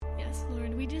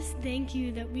just thank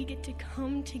you that we get to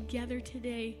come together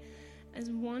today as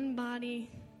one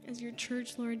body, as your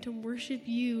church, Lord, to worship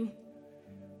you.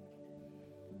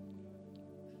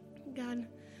 God,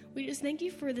 we just thank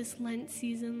you for this Lent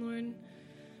season, Lord,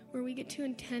 where we get to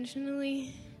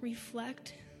intentionally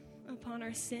reflect upon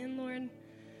our sin, Lord.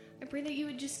 I pray that you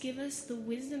would just give us the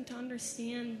wisdom to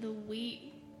understand the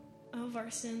weight of our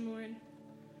sin, Lord.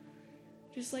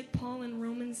 Just like Paul in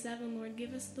Romans 7, Lord,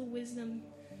 give us the wisdom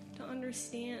to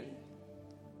understand.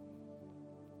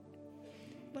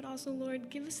 But also, Lord,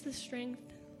 give us the strength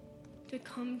to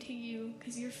come to you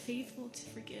because you're faithful to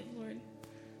forgive, Lord.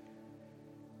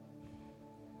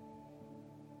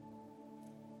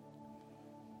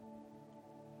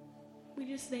 We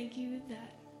just thank you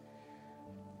that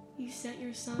you sent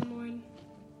your Son, Lord.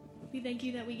 We thank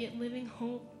you that we get living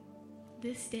hope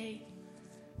this day.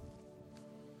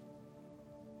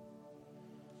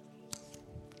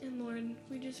 And Lord,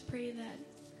 we just pray that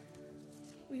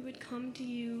we would come to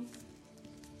you.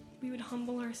 We would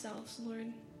humble ourselves,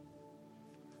 Lord.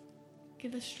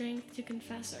 Give us strength to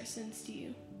confess our sins to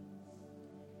you.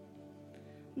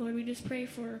 Lord, we just pray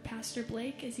for Pastor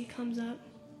Blake as he comes up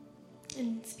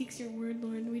and speaks your word,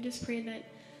 Lord. We just pray that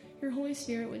your Holy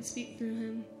Spirit would speak through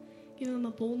him. Give him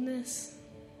a boldness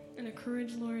and a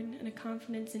courage, Lord, and a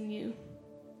confidence in you.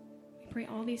 We pray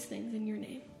all these things in your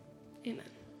name. Amen.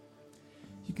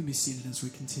 You can be seated as we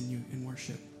continue in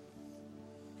worship.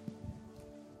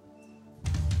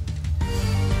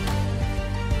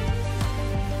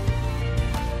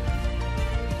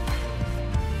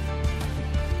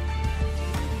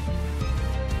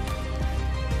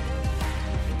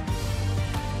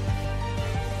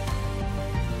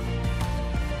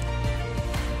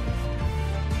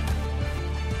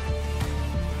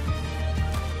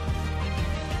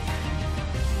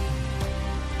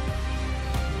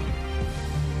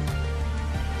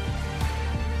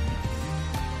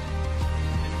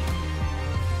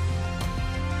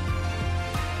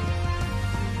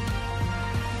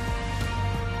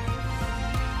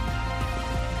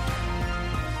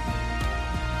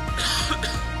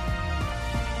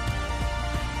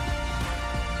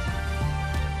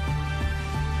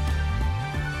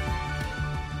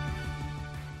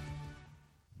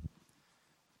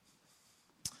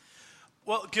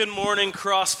 Well, good morning,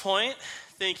 CrossPoint.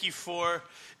 Thank you for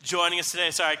joining us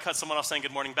today. Sorry, I cut someone off saying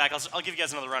good morning back. I'll give you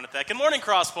guys another run at that. Good morning,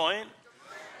 CrossPoint.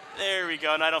 There we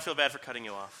go. And I don't feel bad for cutting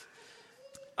you off.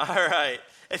 All right.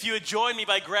 If you would join me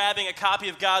by grabbing a copy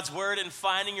of God's Word and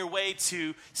finding your way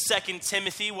to 2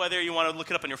 Timothy, whether you want to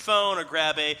look it up on your phone or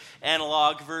grab a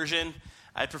analog version.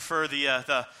 I prefer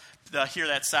the hear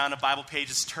that sound of Bible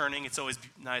pages turning. It's always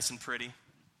nice and pretty.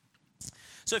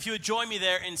 So if you would join me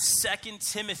there in 2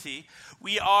 Timothy,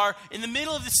 we are in the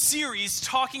middle of the series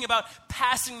talking about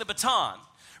passing the baton,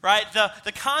 right?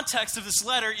 The context of this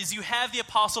letter is you have the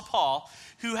Apostle Paul,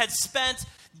 who had spent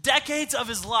decades of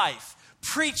his life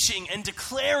preaching and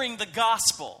declaring the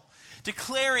gospel,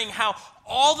 declaring how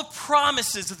all the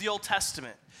promises of the Old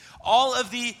Testament, all of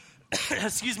the,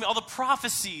 all the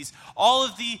prophecies, all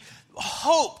of the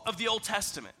hope of the Old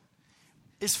Testament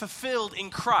is fulfilled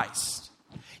in Christ.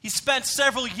 He spent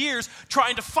several years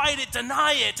trying to fight it,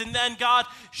 deny it, and then God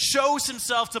shows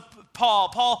himself to Paul.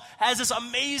 Paul has this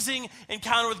amazing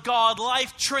encounter with God,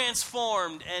 life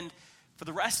transformed, and for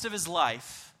the rest of his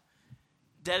life,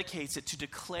 dedicates it to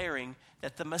declaring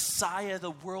that the Messiah the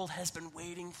world has been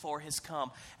waiting for has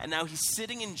come. And now he's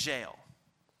sitting in jail.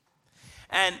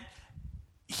 And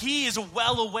he is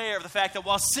well aware of the fact that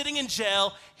while sitting in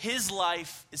jail, his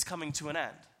life is coming to an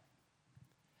end.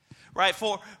 Right?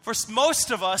 For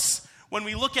most of us, when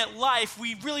we look at life,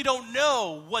 we really don't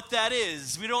know what that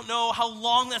is. We don't know how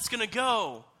long that's going to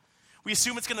go. We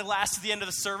assume it's going to last to the end of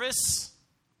the service.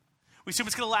 We assume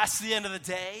it's going to last to the end of the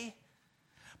day.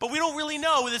 But we don't really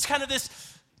know. There's kind of this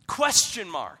question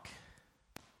mark.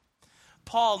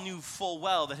 Paul knew full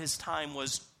well that his time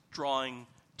was drawing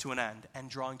to an end, and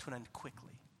drawing to an end quickly.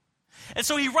 And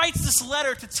so he writes this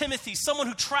letter to Timothy, someone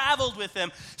who traveled with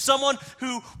him, someone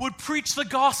who would preach the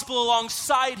gospel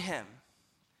alongside him.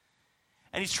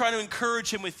 And he's trying to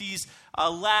encourage him with these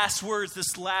last words,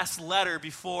 this last letter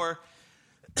before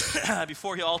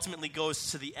he ultimately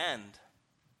goes to the end.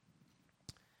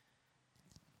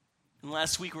 And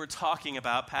last week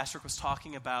Pastor Rick was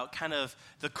talking about kind of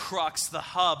the crux, the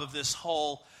hub of this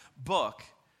whole book,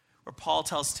 where Paul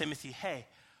tells Timothy, hey,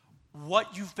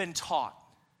 what you've been taught,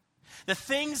 the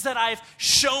things that I've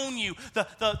shown you,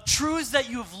 the truths that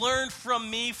you have learned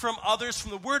from me, from others,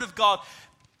 from the Word of God,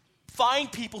 find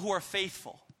people who are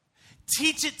faithful.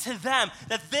 Teach it to them,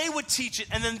 that they would teach it,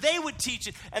 and then they would teach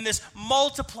it, and this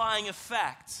multiplying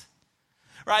effect.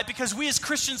 right? Because we as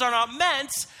Christians are not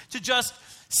meant to just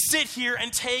sit here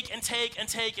and take and take and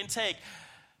take and take.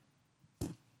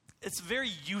 It's very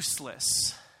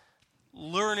useless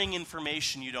learning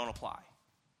information you don't apply.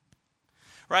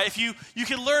 Right? If you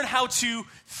can learn how to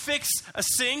fix a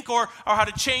sink or how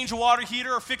to change a water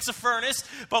heater or fix a furnace,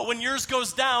 but when yours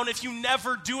goes down, if you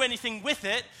never do anything with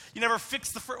it, you never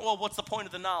fix the furnace, well, what's the point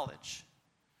of the knowledge?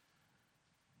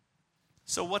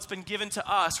 So what's been given to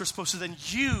us, we're supposed to then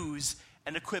use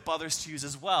and equip others to use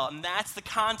as well. And that's the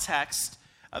context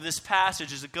of this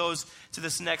passage as it goes to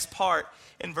this next part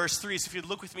in verse 3. So if you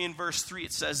look with me in verse 3,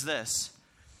 it says this.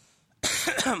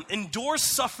 Endure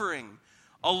suffering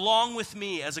along with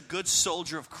me as a good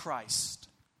soldier of Christ.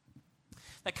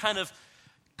 That kind of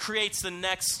creates the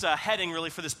next heading really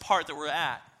for this part that we're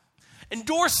at.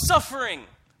 Endure suffering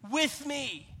with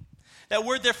me. That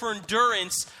word there for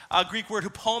endurance, Greek word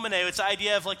hupomene, it's the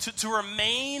idea of like to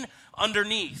remain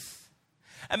underneath.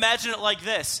 Imagine it like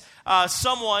this.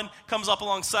 Someone comes up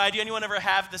alongside you. Anyone ever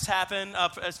have this happen?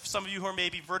 Some of you who are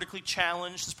maybe vertically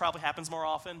challenged, this probably happens more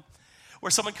often. Where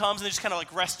someone comes and they just kind of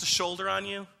like rest a shoulder on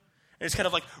you. And just kind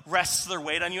of like rests their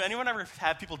weight on you. Anyone ever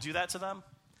have people do that to them?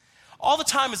 All the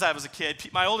time as I was a kid,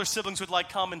 my older siblings would like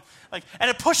come and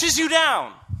it pushes you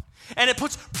down. And it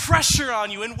puts pressure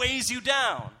on you and weighs you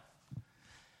down.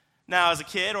 Now as a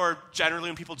kid, or generally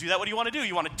when people do that, what do you want to do?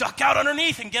 You want to duck out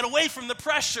underneath and get away from the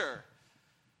pressure.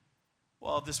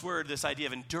 Well, this word, this idea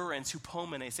of endurance,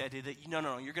 hupomene, is the idea that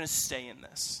no, you're going to stay in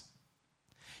this.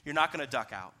 You're not going to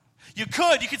duck out. You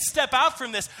could step out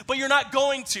from this, but you're not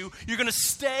going to. You're going to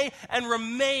stay and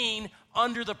remain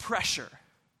under the pressure.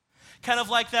 Kind of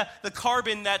like the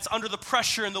carbon that's under the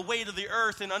pressure and the weight of the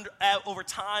earth, and over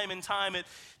time it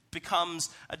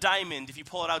becomes a diamond. If you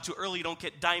pull it out too early, you don't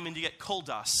get diamond, you get coal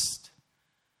dust.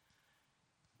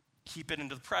 Keep it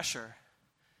under the pressure.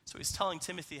 So he's telling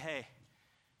Timothy, hey,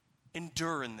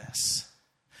 endure in this.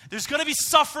 There's going to be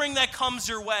suffering that comes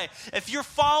your way. If you're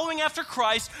following after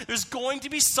Christ, there's going to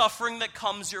be suffering that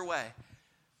comes your way.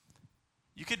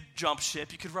 You could jump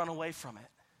ship. You could run away from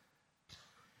it.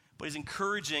 But he's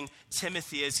encouraging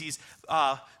Timothy as he's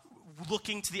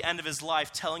looking to the end of his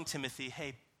life, telling Timothy,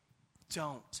 hey,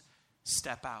 don't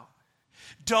step out.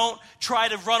 Don't try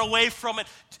to run away from it.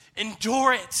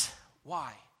 Endure it.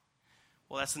 Why?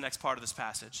 Well, that's the next part of this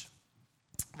passage.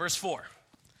 Verse 4.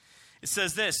 It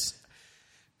says this.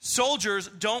 Soldiers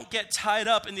don't get tied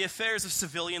up in the affairs of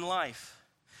civilian life,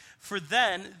 for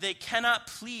then they cannot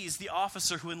please the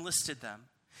officer who enlisted them.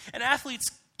 And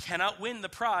athletes cannot win the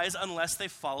prize unless they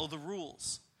follow the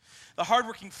rules. The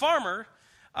hardworking farmers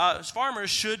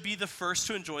should be the first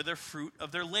to enjoy the fruit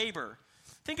of their labor.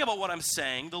 Think about what I'm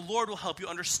saying. The Lord will help you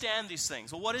understand these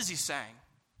things. Well, what is he saying?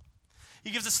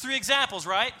 He gives us 3 examples,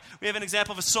 right? We have an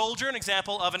example of a soldier, an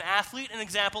example of an athlete, an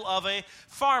example of a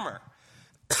farmer.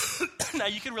 Now,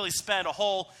 you can really spend a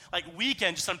whole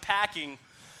weekend just unpacking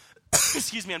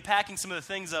some of the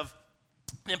things of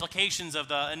the implications of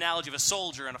the analogy of a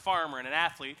soldier and a farmer and an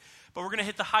athlete, but we're going to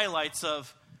hit the highlights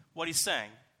of what he's saying.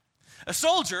 A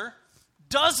soldier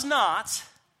does not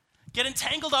get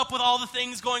entangled up with all the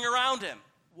things going around him.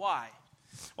 Why?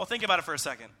 Well, think about it for a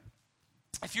second.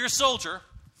 If you're a soldier,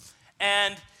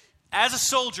 and as a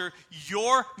soldier,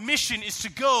 your mission is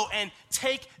to go and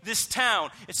take this town.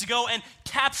 It's to go and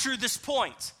capture this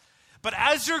point. But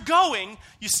as you're going,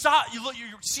 you stop, you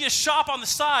see a shop on the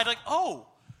side, like, oh,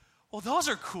 well, those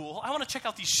are cool. I want to check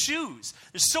out these shoes.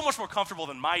 They're so much more comfortable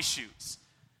than my shoes.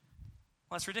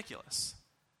 Well, that's ridiculous.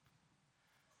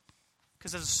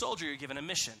 Because as a soldier, you're given a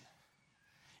mission.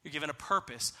 You're given a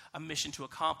purpose, a mission to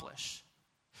accomplish.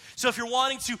 So if you're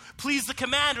wanting to please the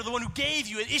commander, the one who gave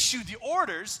you and issued the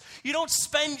orders, you don't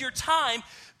spend your time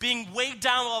being weighed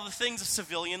down with all the things of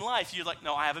civilian life. You're like,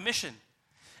 no, I have a mission.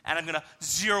 And I'm going to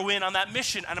zero in on that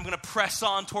mission, and I'm going to press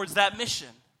on towards that mission.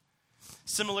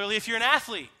 Similarly, if you're an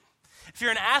athlete. If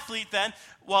you're an athlete, then,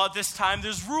 well, at this time,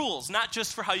 there's rules. Not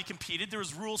just for how you competed, there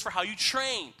was rules for how you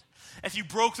trained. If you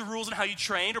broke the rules in how you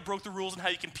trained or broke the rules in how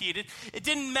you competed, it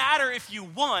didn't matter if you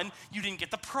won, you didn't get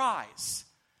the prize.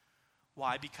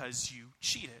 Why? Because you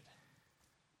cheated.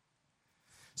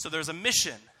 So there's a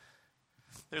mission.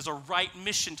 There's a right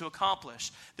mission to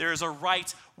accomplish. There is a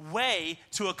right way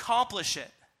to accomplish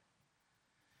it.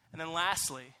 And then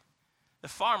lastly, the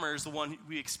farmer is the one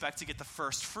we expect to get the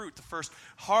first fruit, the first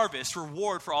harvest,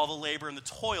 reward for all the labor and the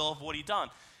toil of what he done.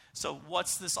 So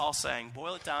what's this all saying?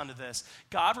 Boil it down to this.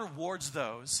 God rewards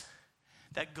those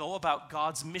that go about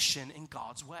God's mission in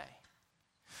God's way.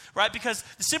 Right? Because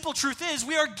the simple truth is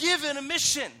we are given a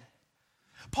mission.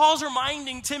 Paul's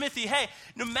reminding Timothy, hey,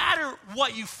 no matter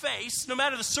what you face, no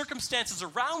matter the circumstances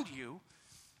around you,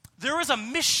 There is a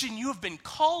mission you have been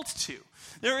called to.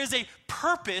 There is a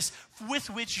purpose with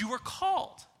which you were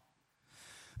called.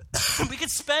 We could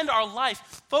spend our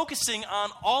life focusing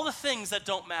on all the things that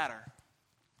don't matter.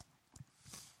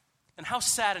 And how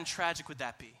sad and tragic would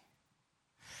that be?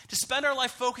 To spend our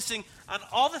life focusing on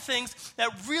all the things that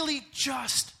really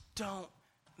just don't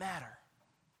matter.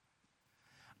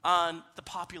 On the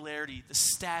popularity, the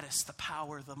status, the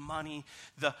power, the money,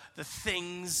 the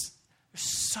things.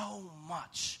 There's so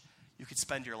much you could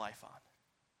spend your life on.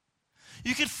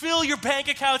 You could fill your bank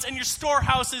accounts and your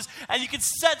storehouses, and you could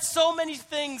set so many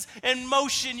things in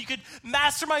motion. You could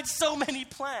mastermind so many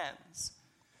plans.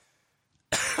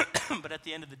 But at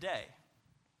the end of the day,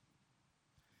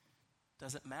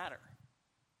 does it matter?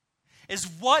 Is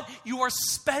what you are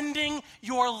spending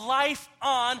your life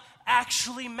on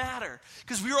actually matter?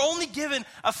 Because we are only given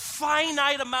a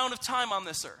finite amount of time on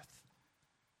this earth.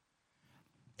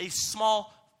 A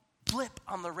small blip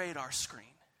on the radar screen.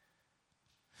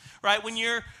 Right? When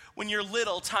you're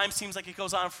little, time seems like it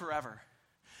goes on forever.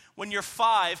 When you're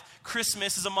 5,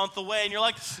 Christmas is a month away, and you're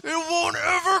like, it won't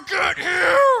ever get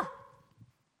here.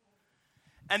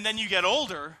 And then you get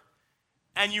older,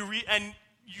 and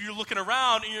you're looking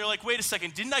around, and you're like, wait a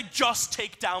second, didn't I just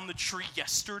take down the tree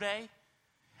yesterday?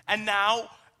 And now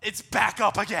it's back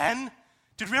up again?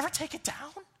 Did we ever take it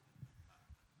down?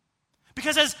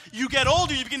 Because as you get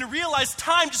older, you begin to realize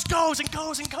time just goes and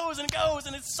goes and goes and goes,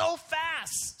 and it's so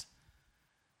fast.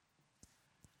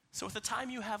 So with the time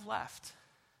you have left,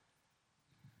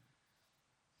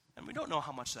 and we don't know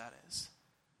how much that is,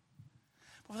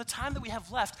 but with the time that we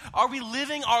have left, are we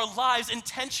living our lives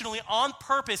intentionally, on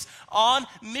purpose, on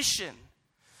mission?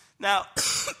 Now,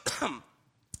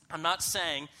 I'm not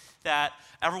saying that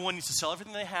everyone needs to sell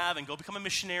everything they have and go become a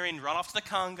missionary and run off to the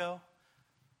Congo.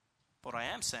 But what I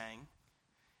am saying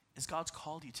is God's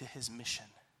called you to his mission.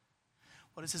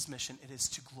 What is his mission? It is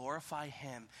to glorify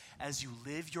him as you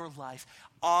live your life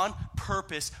on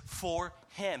purpose for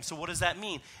him. So what does that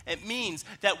mean? It means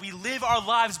that we live our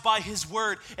lives by his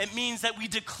word. It means that we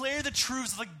declare the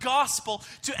truths of the gospel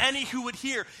to any who would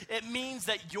hear. It means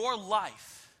that your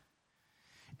life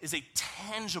is a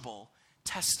tangible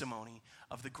testimony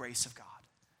of the grace of God.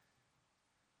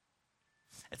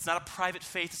 It's not a private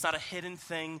faith. It's not a hidden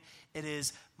thing. It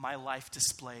is my life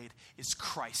displayed. It's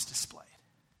Christ displayed.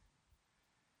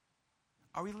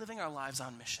 Are we living our lives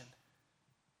on mission?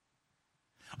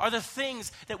 Are the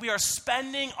things that we are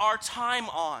spending our time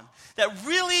on that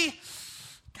really,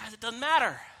 guys, it doesn't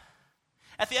matter.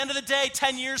 At the end of the day,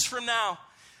 10 years from now,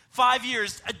 5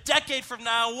 years, a decade from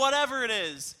now, whatever it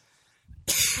is,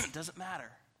 it doesn't matter.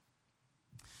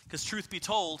 Because truth be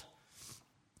told,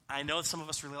 I know that some of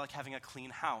us really like having a clean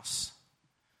house.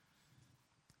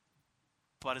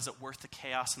 But is it worth the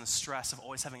chaos and the stress of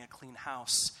always having a clean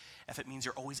house if it means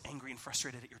you're always angry and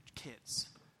frustrated at your kids?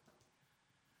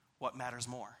 What matters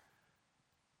more?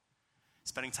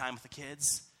 Spending time with the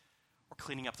kids or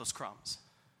cleaning up those crumbs?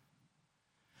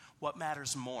 What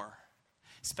matters more?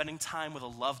 Spending time with a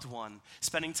loved one,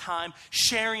 spending time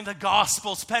sharing the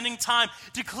gospel, spending time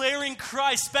declaring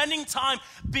Christ, spending time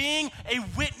being a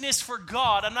witness for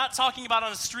God. I'm not talking about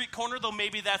on a street corner, though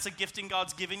maybe that's a gifting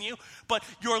God's given you, but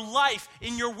your life,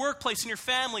 in your workplace, in your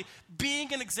family,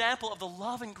 being an example of the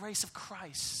love and grace of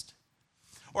Christ.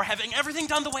 Or having everything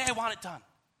done the way I want it done.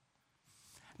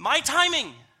 My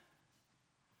timing.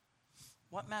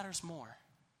 What matters more?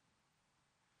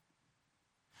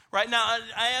 Right now,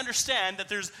 I understand that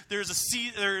there is a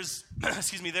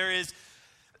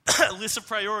list of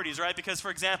priorities, right? Because, for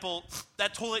example,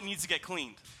 that toilet needs to get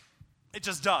cleaned. It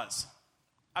just does.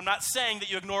 I'm not saying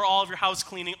that you ignore all of your house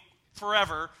cleaning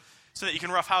forever so that you can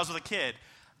rough house with a kid.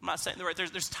 I'm not saying, right,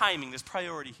 there's timing, there's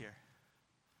priority here.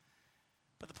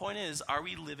 But the point is, are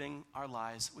we living our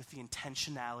lives with the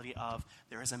intentionality of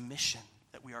there is a mission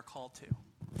that we are called to?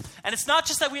 And it's not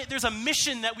just that there's a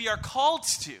mission that we are called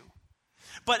to.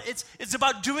 But it's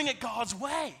about doing it God's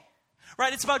way,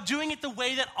 right? It's about doing it the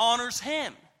way that honors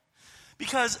him.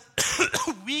 Because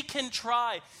we can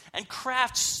try and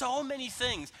craft so many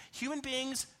things. Human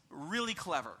beings, really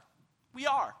clever. We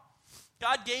are.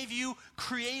 God gave you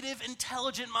creative,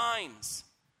 intelligent minds.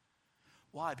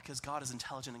 Why? Because God is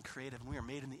intelligent and creative, and we are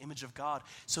made in the image of God.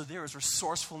 So there is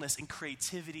resourcefulness and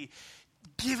creativity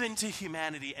given to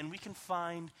humanity, and we can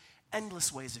find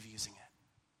endless ways of using it.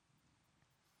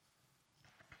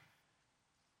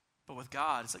 But with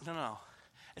God, it's like, no.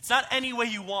 It's not any way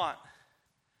you want.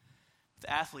 With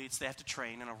athletes, they have to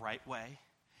train in a right way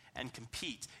and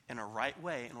compete in a right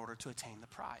way in order to attain the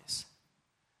prize.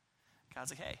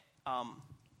 God's like, hey,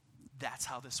 that's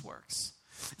how this works.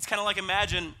 It's kind of like,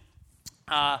 imagine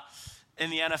in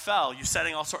the NFL, you're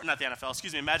setting not the NFL,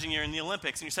 excuse me, imagine you're in the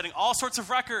Olympics and you're setting all sorts of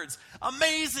records,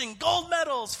 amazing, gold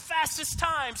medals, fastest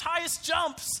times, highest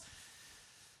jumps.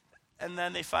 And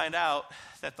then they find out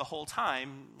that the whole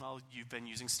time, well, you've been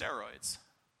using steroids.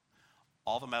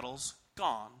 All the medals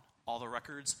gone, all the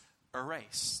records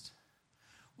erased.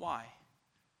 Why?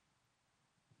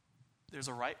 There's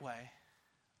a right way,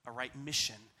 a right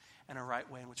mission, and a right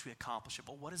way in which we accomplish it.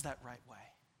 But what is that right way?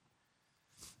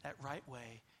 That right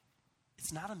way,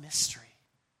 it's not a mystery.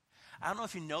 I don't know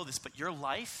if you know this, but your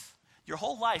life, your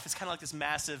whole life is kind of like this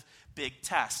massive, big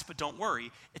test. But don't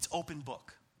worry, it's open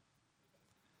book.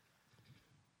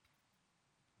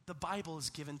 The Bible is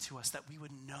given to us that we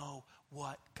would know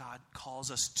what God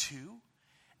calls us to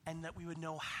and that we would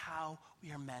know how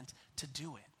we are meant to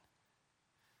do it.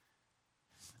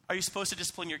 Are you supposed to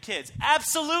discipline your kids?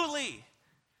 Absolutely.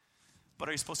 But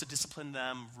are you supposed to discipline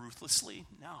them ruthlessly?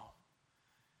 No.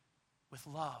 With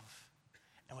love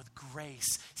and with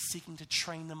grace, seeking to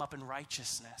train them up in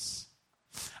righteousness.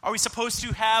 Are we supposed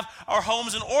to have our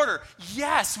homes in order?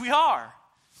 Yes, we are.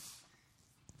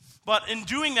 But in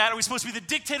doing that, are we supposed to be the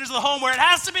dictators of the home where it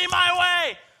has to be my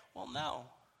way? Well, no.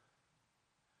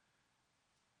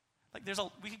 Like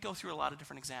we could go through a lot of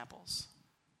different examples.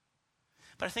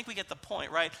 But I think we get the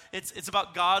point, right? It's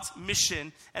about God's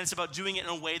mission, and it's about doing it in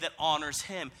a way that honors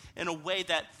him, in a way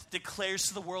that declares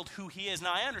to the world who he is.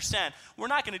 Now, I understand we're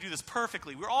not going to do this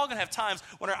perfectly. We're all going to have times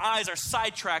when our eyes are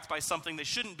sidetracked by something they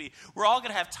shouldn't be. We're all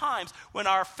going to have times when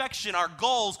our affection, our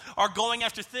goals are going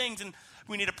after things, and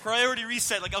we need a priority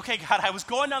reset. Like, okay, God, I was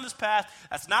going down this path.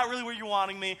 That's not really where you're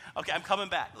wanting me. Okay, I'm coming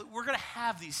back. We're going to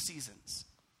have these seasons.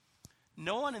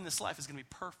 No one in this life is going to be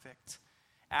perfect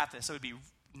at this. So it would be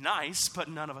nice, but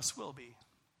none of us will be.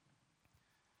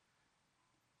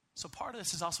 So part of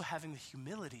this is also having the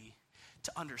humility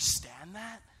to understand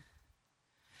that.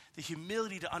 The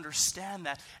humility to understand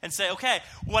that and say, okay,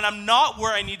 when I'm not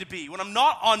where I need to be, when I'm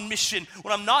not on mission,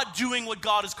 when I'm not doing what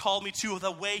God has called me to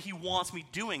the way he wants me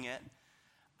doing it,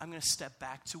 I'm going to step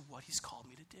back to what he's called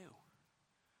me to do.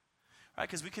 Right?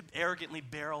 Because we could arrogantly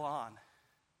barrel on.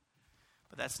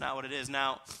 But that's not what it is.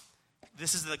 Now,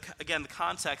 this is the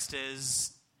context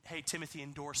is, hey, Timothy,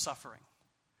 endure suffering.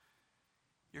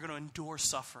 You're going to endure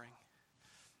suffering.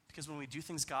 Because when we do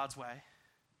things God's way,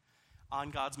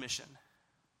 on God's mission,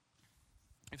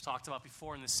 we've talked about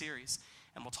before in this series,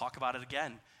 and we'll talk about it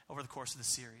again over the course of the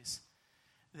series,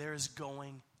 there is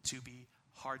going to be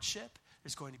hardship.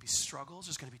 There's going to be struggles.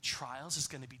 There's going to be trials. There's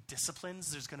going to be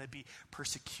disciplines. There's going to be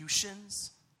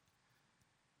persecutions.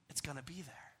 It's going to be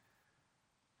there.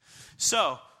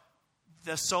 So,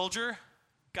 the soldier,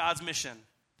 God's mission.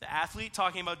 The athlete,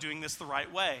 talking about doing this the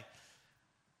right way.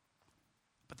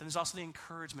 But then there's also the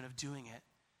encouragement of doing it,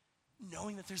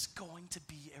 knowing that there's going to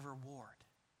be a reward.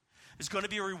 There's going to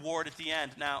be a reward at the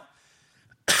end. Now,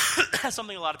 that's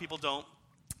something a lot of people don't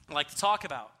like to talk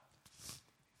about.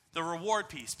 The reward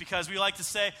piece, because we like to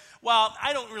say, well,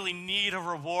 I don't really need a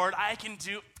reward. I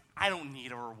don't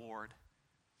need a reward.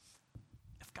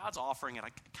 If God's offering it, I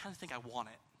kind of think I want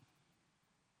it.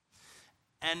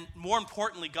 And more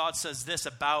importantly, God says this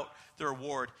about the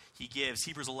reward he gives.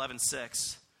 Hebrews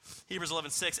 11:6. Hebrews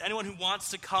 11:6. Anyone who wants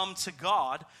to come to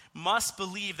God must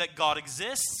believe that God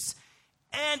exists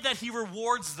and that he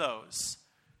rewards those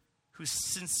who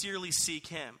sincerely seek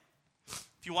him.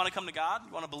 If you want to come to God,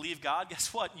 you want to believe God,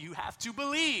 guess what? You have to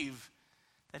believe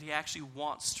that he actually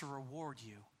wants to reward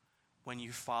you when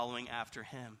you're following after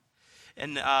him.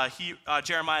 In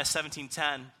Jeremiah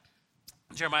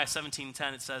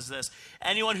 17:10, it says this: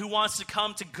 anyone who wants to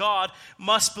come to God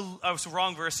must believe,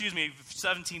 wrong verse,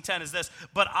 17:10 is this: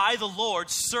 but I, the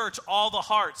Lord, search all the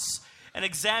hearts and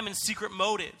examine secret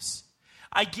motives.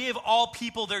 I give all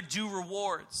people their due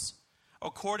rewards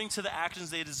according to the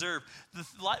actions they deserve. The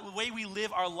way we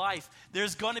live our life,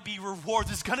 there's going to be rewards.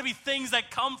 There's going to be things that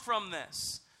come from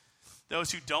this.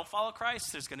 Those who don't follow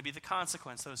Christ, there's going to be the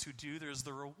consequence. Those who do, there's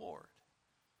the reward.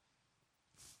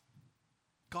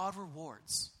 God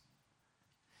rewards.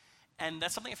 And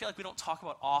that's something I feel like we don't talk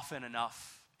about often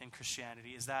enough in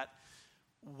Christianity, is that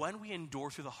when we endure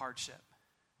through the hardship,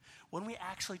 when we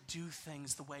actually do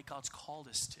things the way God's called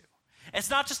us to,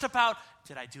 it's not just about,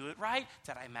 did I do it right?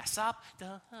 Did I mess up?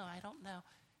 Oh, I don't know.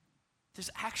 There's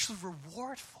actually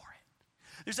reward for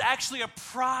it. There's actually a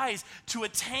prize to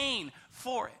attain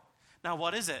for it. Now,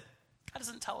 what is it? God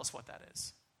doesn't tell us what that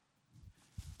is.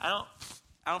 I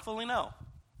don't fully know.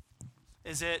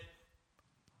 Is it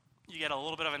you get a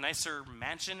little bit of a nicer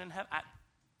mansion in heaven?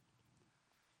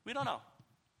 We don't know.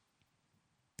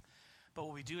 But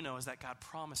what we do know is that God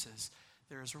promises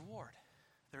there is reward.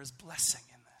 There is blessing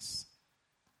in this.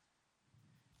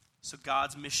 So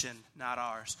God's mission, not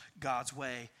ours. God's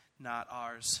way, not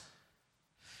ours.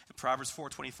 In Proverbs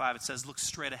 4:25, it says, look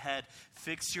straight ahead.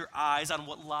 Fix your eyes on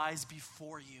what lies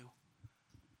before you.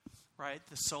 Right?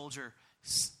 The soldier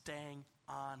staying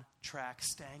on track,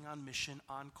 staying on mission,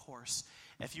 on course.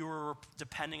 If you were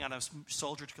depending on a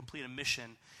soldier to complete a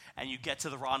mission and you get to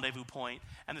the rendezvous point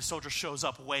and the soldier shows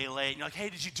up way late and you're like, hey,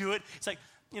 did you do it? It's like,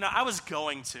 I was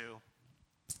going to,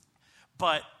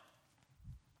 but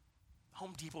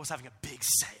Home Depot was having a big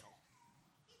sale.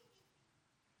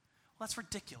 Well, that's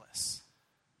ridiculous.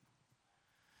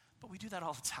 But we do that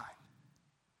all the time.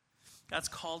 God's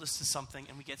called us to something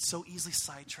and we get so easily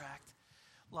sidetracked.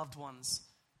 Loved ones,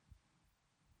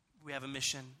 we have a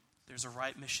mission. There's a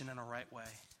right mission and a right way.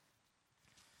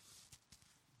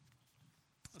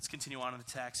 Let's continue on in the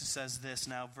text. It says this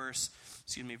now, verse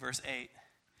 8.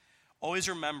 Always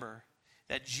remember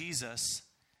that Jesus,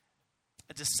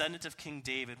 a descendant of King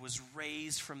David, was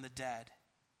raised from the dead.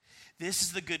 This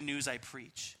is the good news I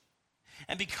preach.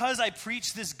 And because I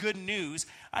preach this good news,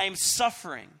 I am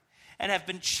suffering and have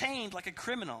been chained like a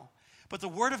criminal. But the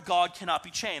word of God cannot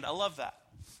be chained. I love that.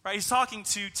 Right? He's talking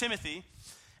to Timothy, and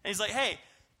he's like, hey,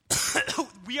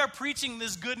 we are preaching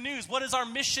this good news. What is our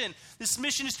mission? This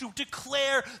mission is to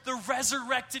declare the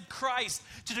resurrected Christ,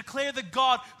 to declare the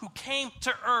God who came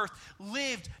to earth,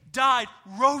 lived, died,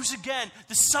 rose again,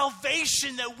 the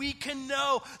salvation that we can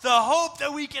know, the hope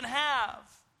that we can have.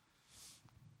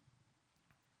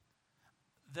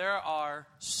 There are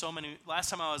so many. Last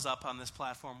time I was up on this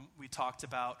platform, we talked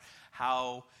about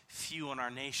how few in our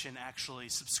nation actually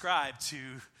subscribe to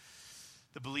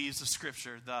the beliefs of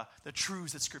Scripture, the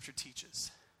truths that Scripture teaches.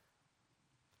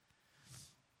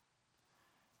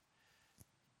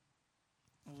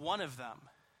 One of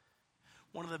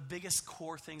the biggest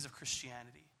core things of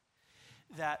Christianity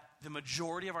that the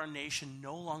majority of our nation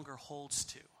no longer holds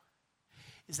to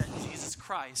is that Jesus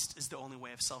Christ is the only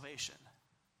way of salvation.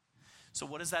 So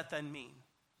what does that then mean?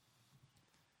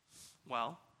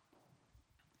 Well,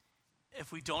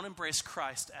 if we don't embrace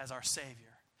Christ as our Savior,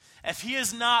 if he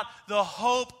is not the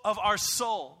hope of our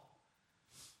soul,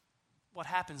 what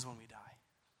happens when we die?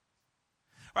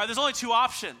 All right, there's only two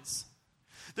options.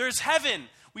 There's heaven.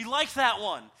 We like that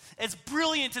one. It's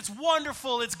brilliant, it's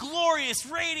wonderful, it's glorious,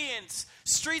 radiant,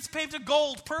 streets paved with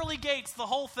gold, pearly gates, the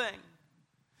whole thing.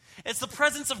 It's the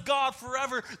presence of God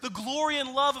forever, the glory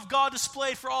and love of God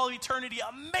displayed for all of eternity.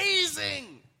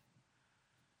 Amazing!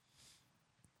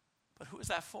 But who is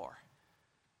that for?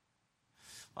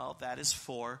 Well, that is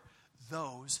for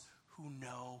those who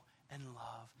know and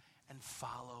love and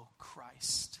follow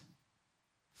Christ.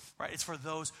 Right? It's for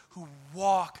those who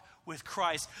walk with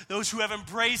Christ, those who have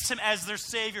embraced him as their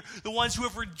Savior, the ones who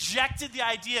have rejected the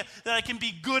idea that I can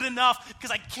be good enough because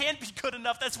I can't be good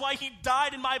enough. That's why he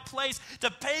died in my place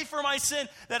to pay for my sin,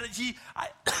 that he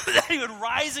would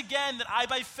rise again, that I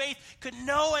by faith could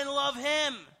know and love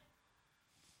him.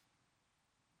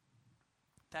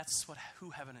 That's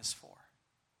who heaven is for.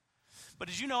 But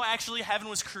did you know actually heaven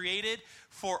was created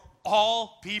for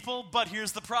all people? But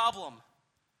here's the problem.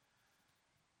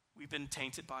 We've been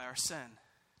tainted by our sin.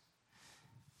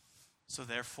 So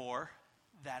therefore,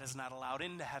 that is not allowed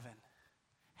into heaven.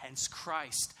 Hence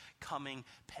Christ coming,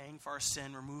 paying for our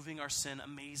sin, removing our sin,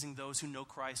 amazing those who know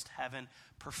Christ, heaven,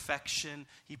 perfection.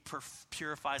 He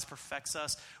purifies, perfects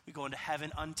us. We go into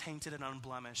heaven untainted and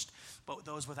unblemished. But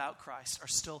those without Christ are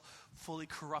still fully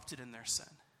corrupted in their sin.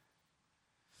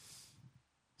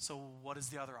 So what is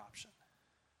the other option?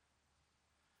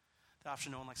 The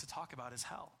option no one likes to talk about is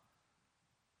hell.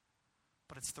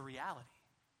 But it's the reality.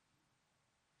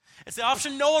 It's the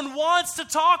option no one wants to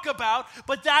talk about,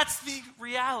 but that's the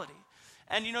reality.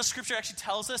 And you know, Scripture actually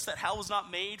tells us that hell was not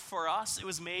made for us. It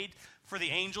was made for the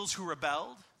angels who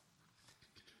rebelled.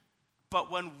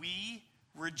 But when we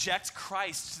reject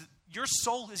Christ, your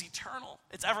soul is eternal.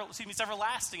 It's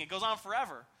everlasting. It goes on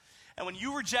forever. And when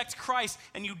you reject Christ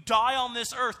and you die on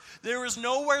this earth, there is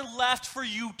nowhere left for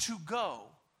you to go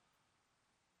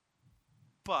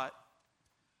but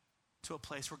to a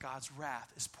place where God's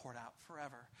wrath is poured out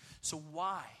forever. So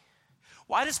why?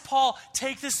 Why does Paul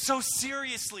take this so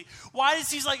seriously? Why is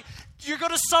he like, you're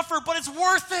going to suffer, but it's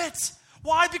worth it?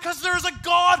 Why? Because there is a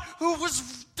God who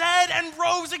was dead and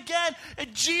rose again,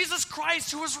 and Jesus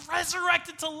Christ who was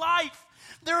resurrected to life.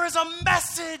 There is a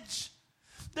message.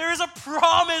 There is a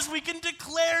promise we can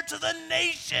declare to the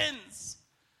nations.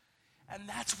 And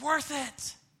that's worth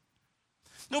it.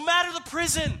 No matter the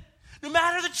prison, no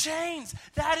matter the chains,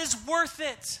 that is worth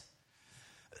it.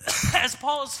 As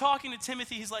Paul is talking to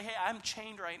Timothy, he's like, hey, I'm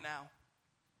chained right now.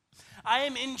 I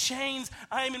am in chains.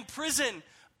 I am in prison.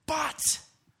 But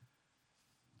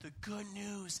the good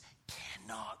news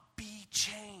cannot be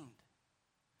chained.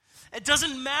 It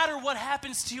doesn't matter what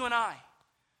happens to you and I.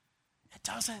 It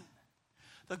doesn't.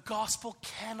 The gospel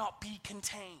cannot be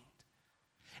contained.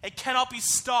 It cannot be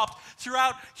stopped.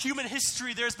 Throughout human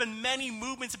history, there's been many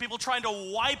movements of people trying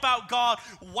to wipe out God,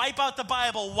 wipe out the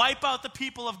Bible, wipe out the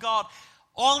people of God.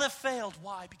 All have failed.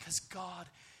 Why? Because God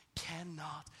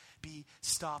cannot be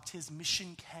stopped. His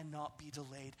mission cannot be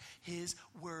delayed. His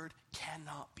word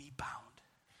cannot be bound.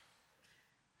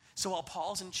 So while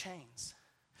Paul's in chains,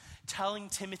 telling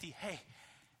Timothy, hey,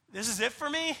 this is it for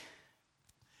me,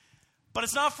 but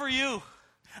it's not for you.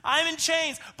 I'm in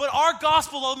chains, but our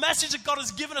gospel, the message that God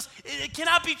has given us, it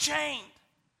cannot be chained.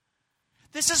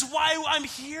 This is why I'm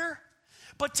here.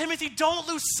 But Timothy, don't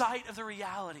lose sight of the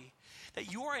reality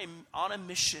that you are on a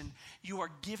mission. You are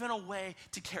given a way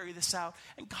to carry this out,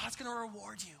 and God's going to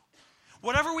reward you.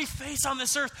 Whatever we face on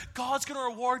this earth, God's going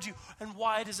to reward you. And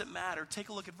why does it matter? Take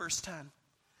a look at verse 10.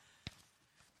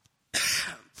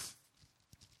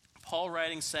 Paul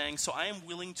writing saying, so I am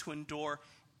willing to endure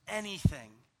anything.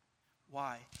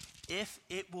 Why? If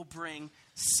it will bring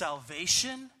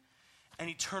salvation and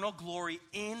eternal glory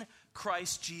in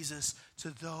Christ Jesus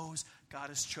to those God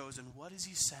has chosen. What is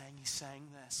he saying? He's saying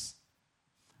this.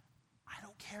 I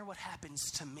don't care what happens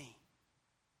to me.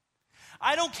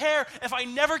 I don't care if I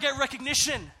never get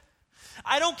recognition.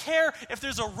 I don't care if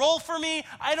there's a role for me.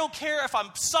 I don't care if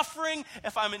I'm suffering,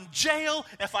 if I'm in jail,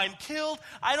 if I'm killed.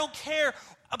 I don't care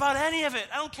about any of it.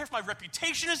 I don't care if my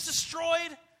reputation is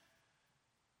destroyed.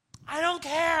 I don't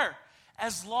care.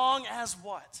 As long as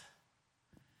what?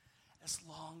 As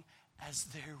long as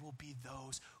there will be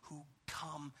those who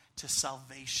come to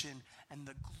salvation and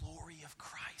the glory of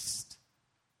Christ.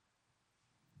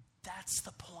 That's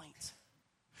the point.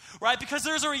 Right? Because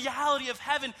there's a reality of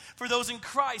heaven for those in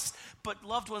Christ. But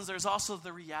loved ones, there's also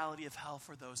the reality of hell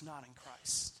for those not in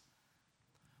Christ.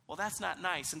 Well, that's not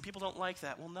nice, and people don't like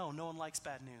that. Well, no one likes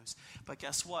bad news. But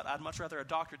guess what? I'd much rather a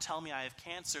doctor tell me I have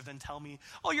cancer than tell me,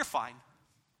 oh, you're fine.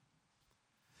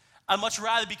 I'd much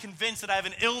rather be convinced that I have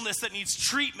an illness that needs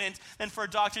treatment than for a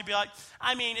doctor to be like,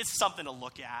 I mean, it's something to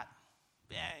look at.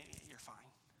 Yeah, you're fine.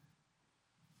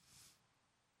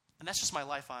 And that's just my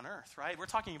life on earth, right? We're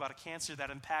talking about a cancer that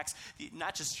impacts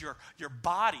not just your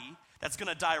body that's going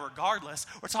to die regardless.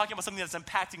 We're talking about something that's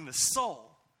impacting the soul.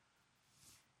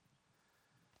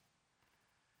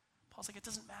 Paul's like, it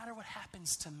doesn't matter what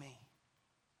happens to me.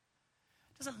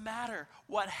 It doesn't matter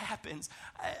what happens.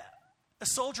 A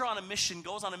soldier on a mission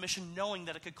goes on a mission knowing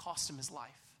that it could cost him his life.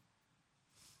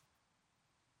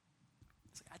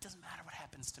 It's like, it doesn't matter what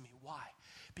happens to me. Why?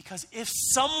 Because if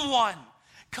someone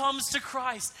comes to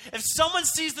Christ, if someone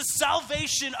sees the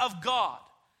salvation of God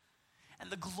and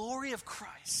the glory of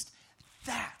Christ,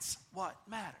 that's what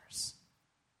matters.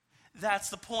 That's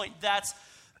the point. That's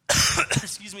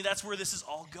that's where this is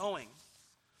all going.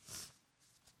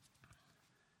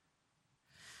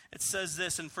 It says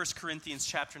this in 1 Corinthians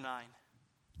chapter 9.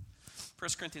 1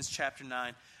 Corinthians chapter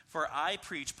 9. For I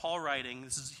preach, Paul writing,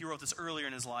 he wrote this earlier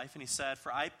in his life, and he said,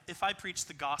 if I preach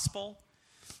the gospel,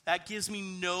 that gives me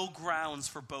no grounds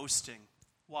for boasting.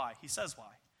 Why? He says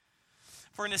why.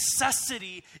 For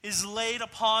necessity is laid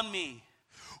upon me.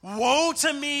 Woe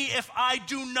to me if I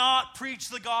do not preach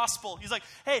the gospel. He's like,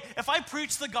 hey, if I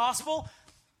preach the gospel,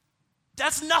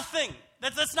 that's nothing.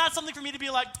 That's not something for me to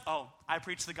be like, oh, I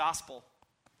preach the gospel.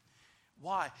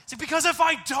 Why? It's like, because if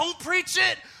I don't preach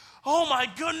it, oh my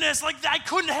goodness, like I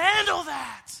couldn't handle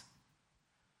that.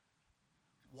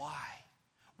 Why?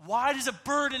 Why does it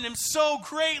burden him so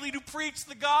greatly to preach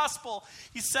the gospel?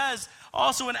 He says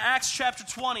also in Acts chapter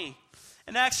 20,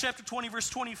 verse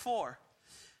 24,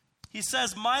 he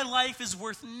says, my life is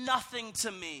worth nothing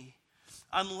to me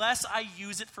unless I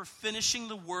use it for finishing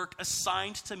the work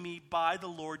assigned to me by the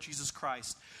Lord Jesus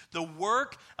Christ. The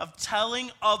work of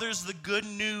telling others the good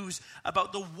news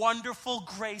about the wonderful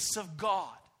grace of God.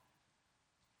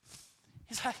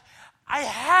 He's like, I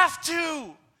have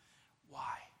to.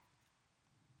 Why?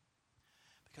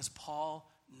 Because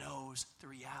Paul knows the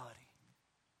reality.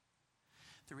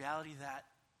 The reality that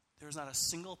there's not a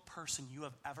single person you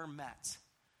have ever met,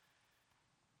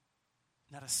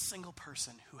 not a single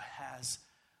person who has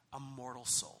a mortal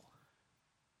soul.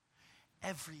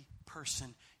 Every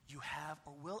person you have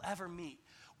or will ever meet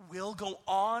will go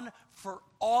on for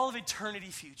all of eternity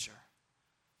future.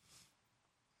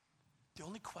 The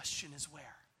only question is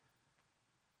where.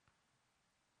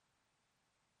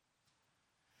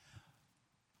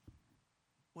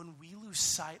 When we lose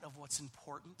sight of what's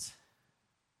important,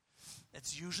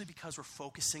 it's usually because we're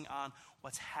focusing on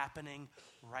what's happening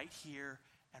right here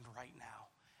and right now,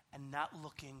 and not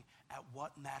looking at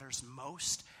what matters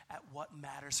most, at what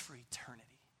matters for eternity.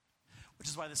 Which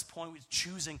is why this point was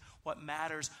choosing what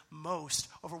matters most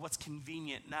over what's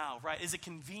convenient now, right? Is it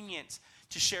convenient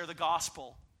to share the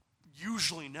gospel?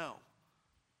 Usually no.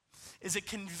 Is it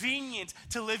convenient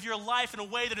to live your life in a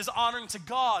way that is honoring to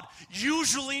God?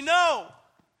 Usually no.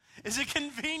 Is it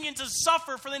convenient to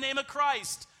suffer for the name of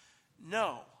Christ?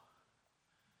 No.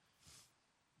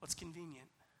 What's convenient?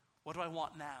 What do I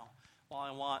want now? Well, I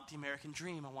want the American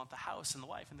dream. I want the house and the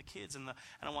wife and the kids and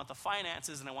I want the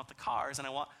finances and I want the cars and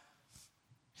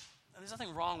there's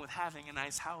nothing wrong with having a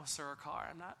nice house or a car.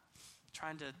 I'm not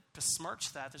trying to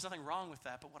besmirch that. There's nothing wrong with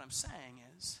that. But what I'm saying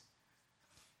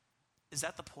is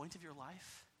that the point of your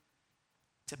life?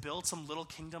 To build some little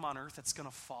kingdom on earth that's going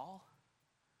to fall?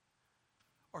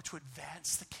 Or to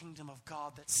advance the kingdom of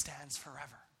God that stands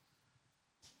forever?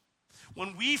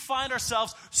 When we find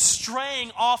ourselves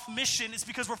straying off mission, it's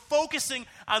because we're focusing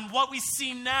on what we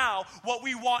see now, what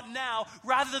we want now,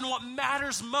 rather than what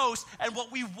matters most and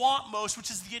what we want most, which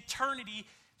is the eternity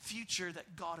future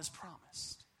that God has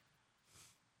promised.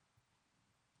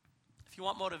 If you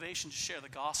want motivation to share the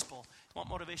gospel, you want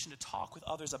motivation to talk with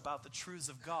others about the truths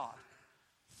of God,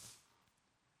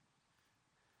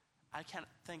 I can't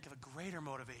think of a greater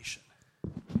motivation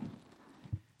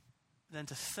than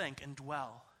to think and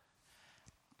dwell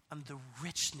on the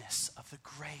richness of the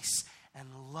grace and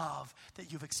love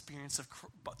that you've experienced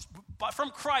from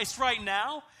Christ right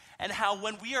now, and how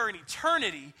when we are in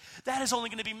eternity, that is only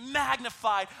going to be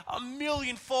magnified a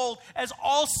millionfold as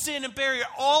all sin and barrier,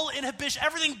 all inhibition,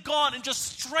 everything gone, and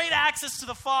just straight access to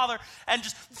the Father, and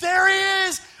just there he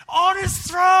is on his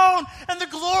throne, and the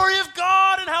glory of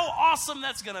God, and how awesome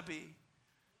that's going to be.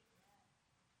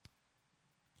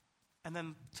 And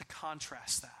then to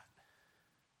contrast that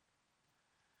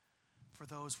for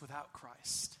those without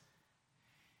Christ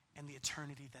and the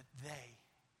eternity that they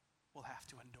will have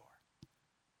to endure.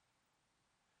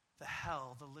 The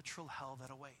hell, the literal hell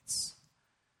that awaits,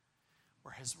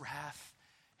 where his wrath,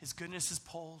 his goodness is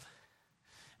pulled.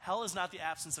 Hell is not the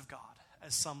absence of God,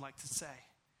 as some like to say.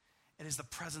 It is the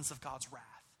presence of God's wrath.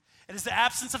 It is the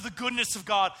absence of the goodness of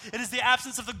God. It is the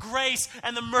absence of the grace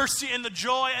and the mercy and the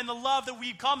joy and the love that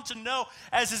we've come to know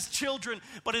as his children,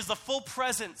 but is the full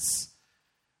presence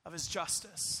of his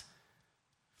justice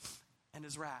and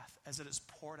his wrath as it is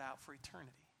poured out for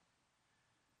eternity.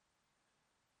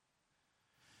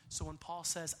 So when Paul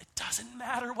says, it doesn't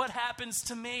matter what happens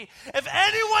to me, if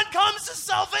anyone comes to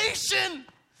salvation,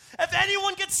 if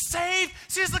anyone gets saved,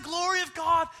 sees the glory of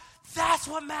God, that's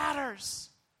what matters.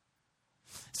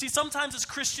 See, sometimes as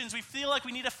Christians, we feel like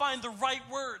we need to find the right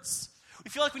words. We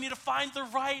feel like we need to find the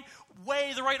right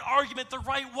way, the right argument, the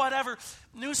right whatever.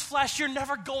 Newsflash, you're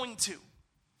never going to.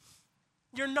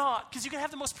 You're not, because you can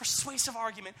have the most persuasive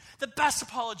argument, the best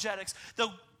apologetics, the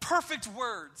perfect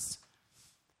words.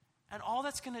 And all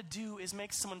that's going to do is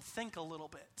make someone think a little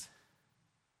bit.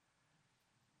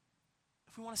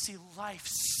 If we want to see life,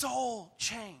 soul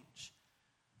change,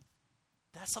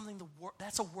 that's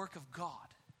that's a work of God.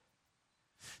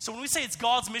 So when we say it's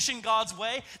God's mission, God's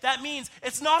way, that means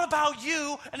it's not about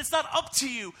you and it's not up to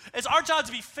you. It's our job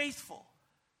to be faithful.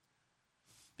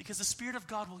 Because the Spirit of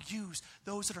God will use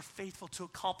those that are faithful to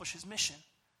accomplish his mission.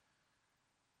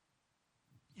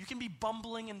 You can be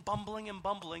bumbling and bumbling and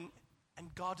bumbling,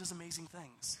 and God does amazing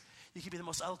things. You can be the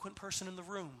most eloquent person in the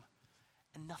room,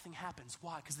 and nothing happens.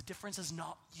 Why? Because the difference is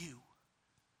not you.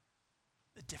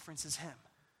 The difference is him.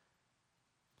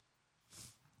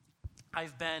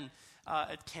 I've been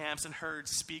at camps and heard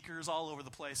speakers all over the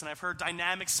place, and I've heard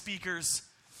dynamic speakers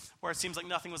where it seems like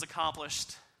nothing was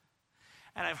accomplished.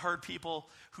 And I've heard people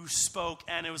who spoke,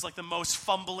 and it was like the most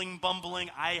fumbling, bumbling.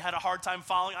 I had a hard time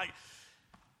following.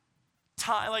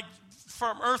 Like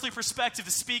from earthly perspective,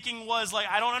 the speaking was like,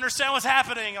 I don't understand what's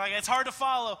happening. Like, it's hard to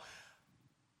follow.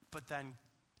 But then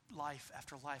life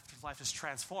after life after life is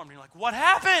transformed. And you're like, what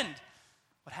happened?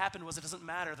 What happened was it doesn't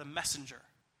matter the messenger.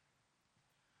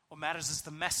 What matters is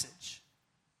the message.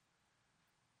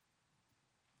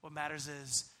 What matters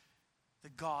is the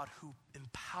God who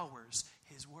empowers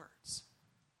his words.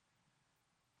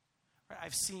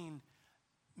 I've seen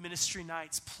ministry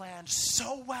nights planned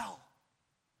so well.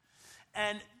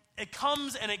 And it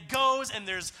comes and it goes, and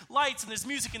there's lights and there's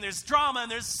music and there's drama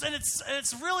and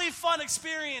it's really fun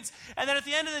experience. And then at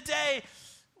the end of the day,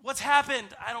 what's happened?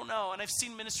 I don't know. And I've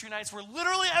seen ministry nights where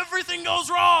literally everything goes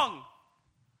wrong.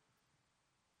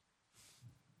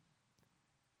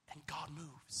 And God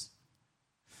moves.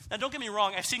 Now don't get me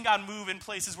wrong, I've seen God move in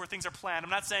places where things are planned.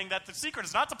 I'm not saying that the secret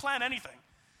is not to plan anything.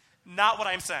 Not what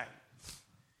I'm saying.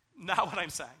 Not what I'm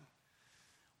saying.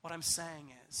 What I'm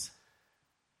saying is,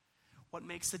 what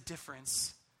makes the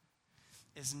difference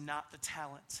is not the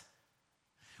talent.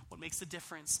 What makes the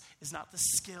difference is not the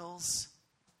skills.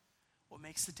 What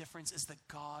makes the difference is the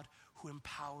God who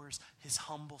empowers his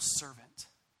humble servant,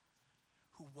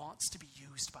 who wants to be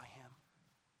used by him.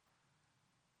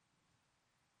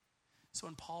 So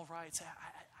when Paul writes,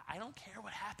 I don't care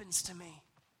what happens to me.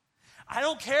 I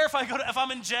don't care if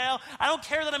I'm in jail. I don't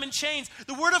care that I'm in chains.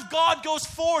 The word of God goes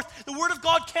forth. The word of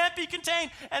God can't be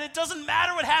contained. And it doesn't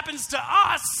matter what happens to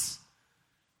us,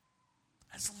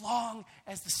 as long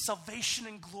as the salvation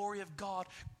and glory of God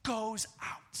goes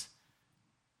out.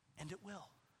 And it will.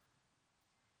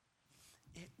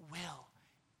 It will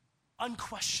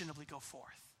unquestionably go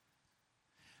forth.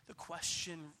 The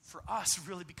question for us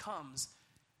really becomes,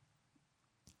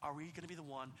 are we going to be the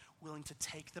one willing to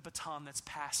take the baton that's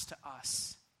passed to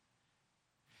us?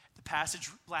 The passage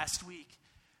last week,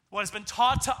 what has been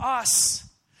taught to us,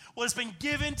 what has been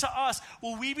given to us,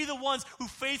 will we be the ones who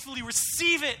faithfully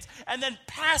receive it and then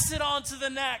pass it on to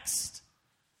the next?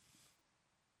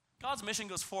 God's mission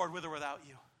goes forward with or without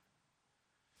you.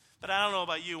 But I don't know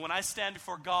about you. When I stand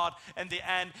before God in the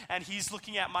end and he's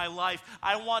looking at my life,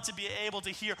 I want to be able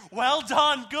to hear, well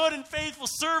done, good and faithful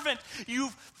servant.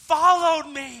 You've followed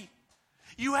me.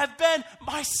 You have been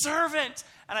my servant.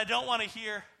 And I don't want to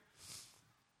hear,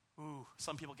 ooh,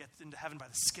 some people get into heaven by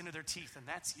the skin of their teeth, and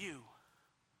that's you.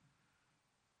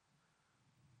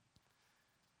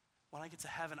 When I get to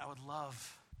heaven, I would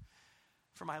love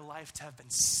for my life to have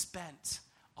been spent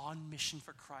on mission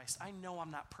for Christ. I know I'm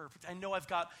not perfect. I know I've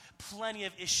got plenty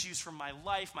of issues from my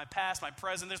life, my past, my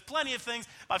present. There's plenty of things.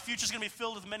 My future's going to be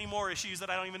filled with many more issues that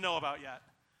I don't even know about yet.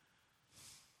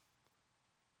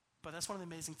 But that's one of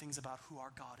the amazing things about who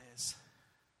our God is.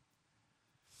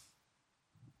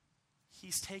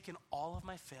 He's taken all of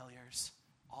my failures,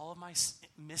 all of my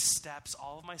missteps,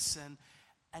 all of my sin,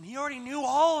 and he already knew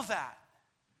all of that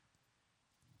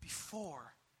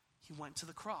before he went to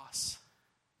the cross.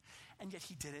 And yet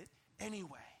he did it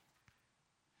anyway.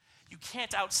 You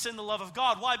can't out-sin the love of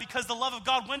God. Why? Because the love of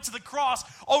God went to the cross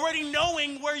already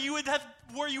knowing where you would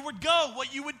go,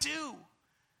 what you would do.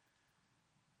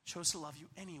 Chose to love you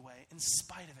anyway, in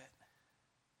spite of it.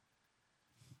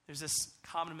 There's this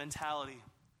common mentality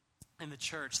in the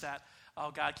church that, oh,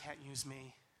 God can't use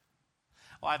me.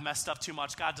 Oh, I've messed up too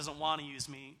much. God doesn't want to use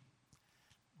me.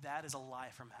 That is a lie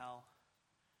from hell.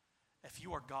 If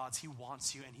you are God's, he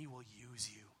wants you and he will use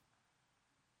you.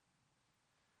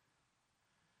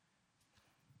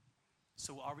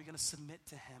 So are we going to submit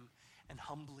to him and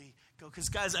humbly go? Because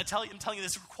guys, I'm telling you,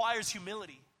 this requires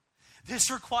humility. This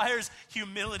requires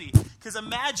humility. Because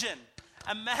imagine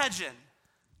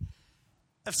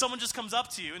if someone just comes up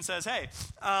to you and says, hey,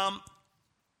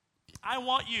 I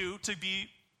want you to be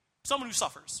someone who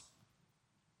suffers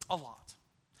a lot.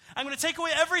 I'm going to take away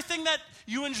everything that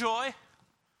you enjoy.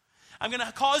 I'm going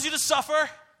to cause you to suffer.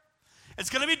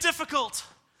 It's going to be difficult.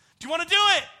 Do you want to do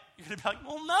it? You're going to be like,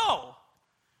 well, no.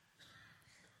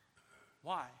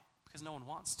 Why? Because no one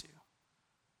wants to.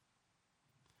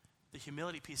 The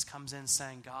humility piece comes in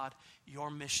saying, God, your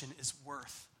mission is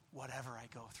worth whatever I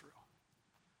go through.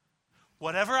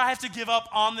 Whatever I have to give up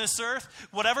on this earth,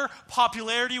 whatever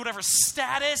popularity, whatever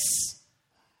status,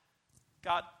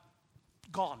 God,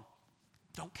 gone.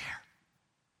 Don't care.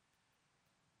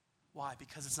 Why?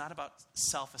 Because it's not about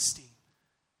self-esteem.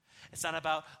 It's not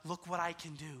about, look what I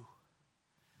can do.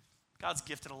 God's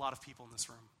gifted a lot of people in this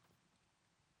room.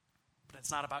 But it's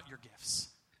not about your gifts.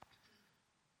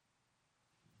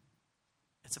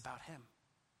 It's about him.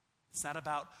 It's not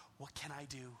about what can I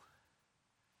do.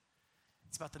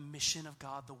 It's about the mission of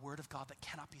God, the word of God that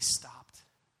cannot be stopped.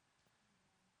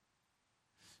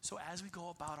 So as we go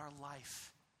about our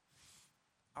life,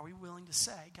 are we willing to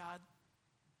say, God,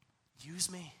 use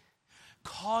me.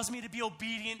 Cause me to be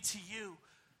obedient to you.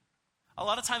 A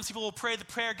lot of times people will pray the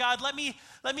prayer, God, let me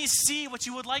see what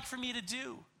you would like for me to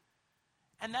do.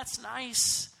 And that's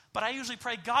nice, but I usually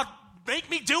pray, God, make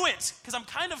me do it, because I'm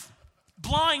kind of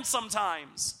blind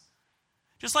sometimes.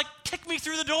 Just like kick me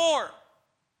through the door.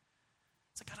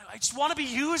 It's like, God, I just want to be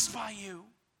used by you.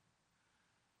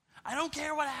 I don't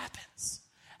care what happens,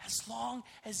 as long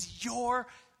as your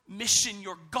mission,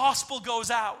 your gospel goes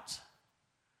out.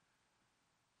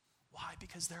 Why?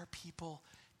 Because there are people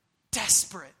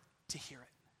desperate to hear it.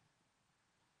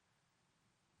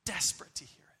 Desperate to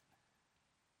hear it.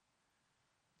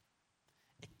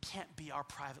 It can't be our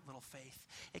private little faith.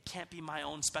 It can't be my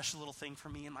own special little thing for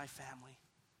me and my family.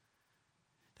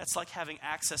 That's like having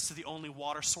access to the only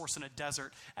water source in a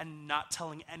desert and not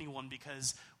telling anyone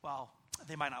because, well,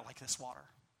 they might not like this water.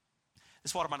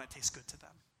 This water might not taste good to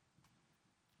them.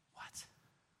 What?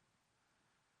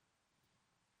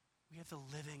 We have the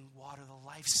living water, the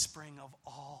life spring of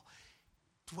all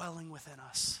dwelling within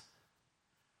us.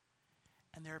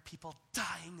 And there are people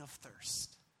dying of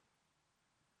thirst.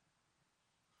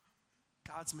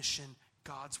 God's mission,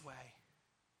 God's way.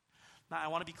 Now, I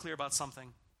want to be clear about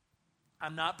something.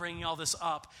 I'm not bringing all this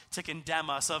up to condemn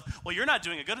us of, well, you're not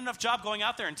doing a good enough job going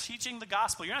out there and teaching the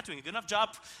gospel. You're not doing a good enough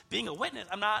job being a witness.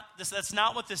 That's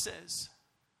not what this is.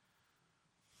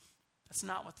 That's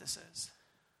not what this is.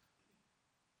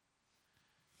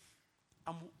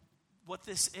 What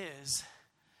this is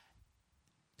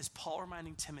Paul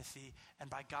reminding Timothy, and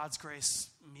by God's grace,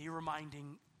 me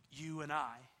reminding you and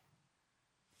I,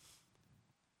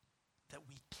 that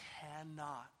we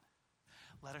cannot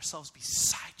let ourselves be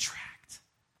sidetracked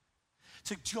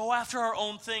to go after our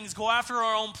own things, go after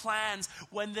our own plans,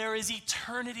 when there is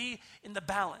eternity in the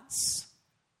balance.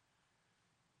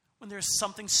 When there's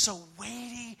something so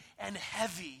weighty and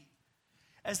heavy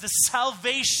as the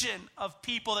salvation of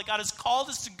people that God has called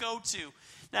us to go to.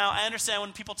 Now, I understand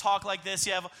when people talk like this,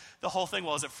 you have the whole thing,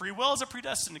 well, is it free will? Is it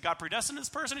predestined? Did God predestined this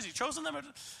person? Has he chosen them?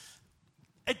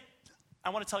 I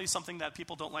want to tell you something that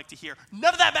people don't like to hear.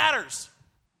 None of that matters.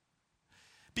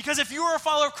 Because if you are a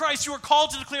follower of Christ, you are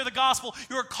called to declare the gospel.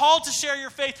 You are called to share your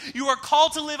faith. You are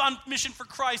called to live on mission for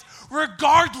Christ,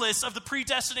 regardless of the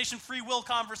predestination free will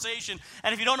conversation.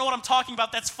 And if you don't know what I'm talking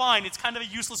about, that's fine. It's kind of a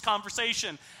useless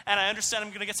conversation. And I understand I'm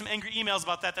going to get some angry emails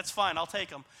about that. That's fine. I'll take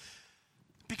them.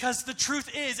 Because the truth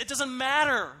is, it doesn't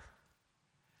matter.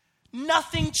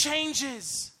 Nothing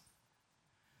changes.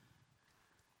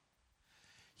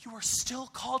 You are still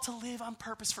called to live on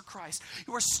purpose for Christ.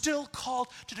 You are still called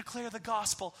to declare the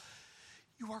gospel.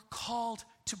 You are called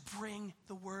to bring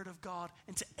the word of God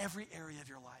into every area of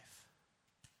your life.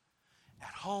 At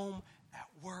home, at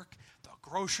work, the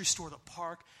grocery store, the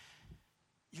park.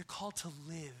 You're called to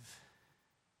live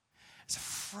as a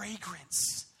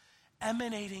fragrance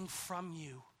emanating from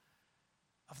you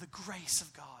of the grace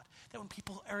of God. That when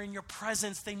people are in your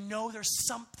presence, they know there's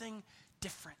something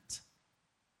different.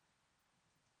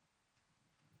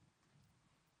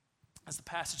 As the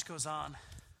passage goes on,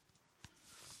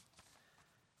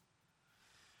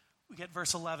 we get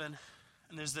verse 11,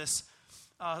 and there's this,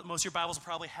 most of your Bibles will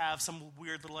probably have some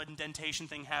weird little indentation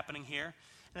thing happening here, and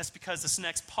that's because this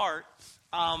next part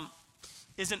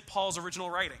isn't Paul's original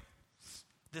writing.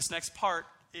 This next part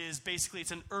is basically,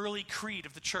 it's an early creed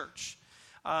of the church.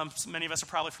 So many of us are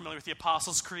probably familiar with the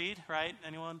Apostles' Creed, right?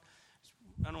 Anyone?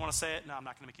 I don't want to say it. No, I'm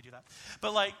not going to make you do that.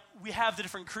 But we have the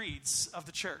different creeds of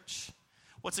the church.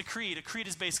 What's a creed? A creed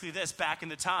is basically this. Back in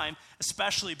the time,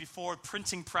 especially before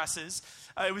printing presses,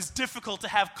 it was difficult to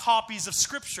have copies of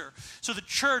Scripture. So the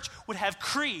church would have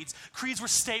creeds. Creeds were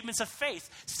statements of faith,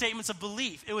 statements of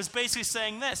belief. It was basically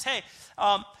saying this, hey,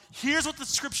 here's what the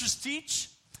Scriptures teach.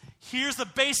 Here's the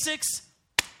basics.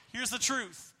 Here's the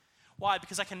truth. Why?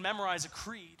 Because I can memorize a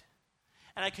creed.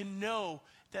 And I can know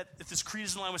that if this creed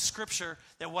is in line with Scripture,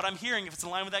 that what I'm hearing, if it's in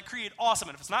line with that creed, awesome.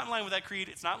 And if it's not in line with that creed,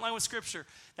 it's not in line with Scripture.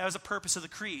 That was the purpose of the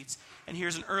creeds. And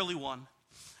here's an early one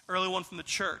from the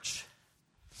church.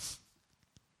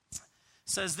 It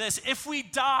says this, if we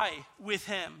die with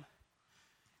him,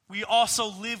 we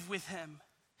also live with him.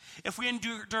 If we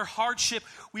endure hardship,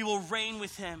 we will reign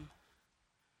with him.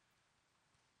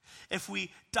 If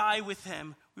we die with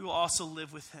him, we will also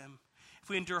live with him. If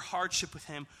we endure hardship with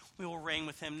him, we will reign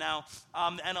with him. Now,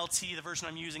 the NLT, the version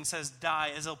I'm using, says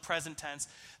die as a present tense.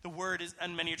 The word is,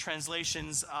 and many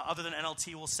translations, other than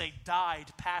NLT, will say died,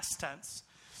 past tense,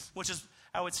 which is,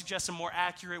 I would suggest, a more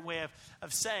accurate way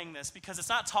of saying this, because it's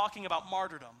not talking about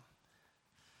martyrdom.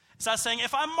 It's not saying,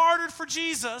 if I'm martyred for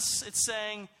Jesus, it's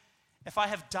saying, if I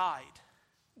have died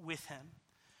with him.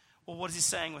 Well, what is he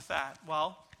saying with that?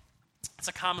 Well, it's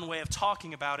a common way of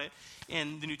talking about it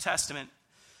in the New Testament.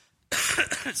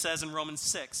 It says in Romans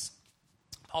 6,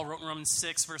 Paul wrote in Romans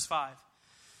 6, verse 5,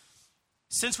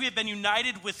 since we have been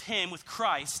united with him, with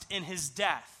Christ, in his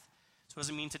death. So what does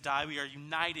it mean to die? We are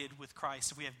united with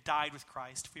Christ. If we have died with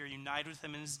Christ, if we are united with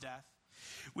him in his death,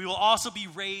 we will also be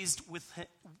raised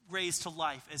to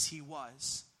life as he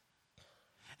was.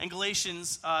 And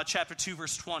Galatians chapter 2,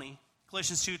 verse 20.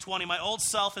 Galatians 2:20, my old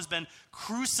self has been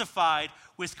crucified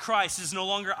with Christ. It is no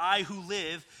longer I who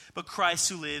live, but Christ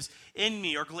who lives in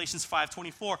me. Or Galatians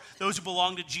 5:24, those who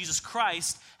belong to Jesus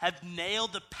Christ have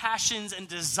nailed the passions and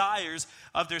desires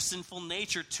of their sinful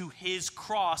nature to his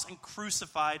cross and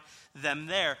crucified them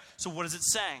there. So what is it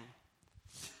saying?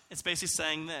 It's basically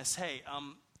saying this, hey,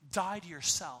 die to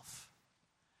yourself.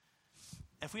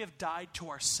 If we have died to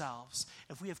ourselves,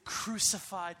 if we have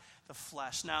crucified the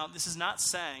flesh. Now, this is not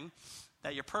saying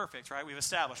that you're perfect, right? We've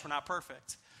established we're not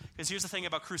perfect. Because here's the thing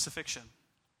about crucifixion.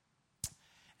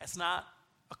 It's not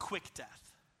a quick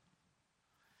death.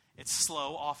 It's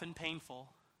slow, often painful.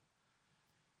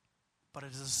 but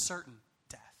it is a certain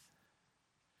death.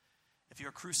 If you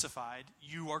are crucified,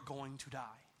 you are going to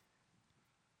die.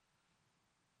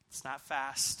 It's not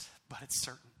fast, but it's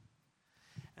certain.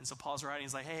 And so Paul's writing,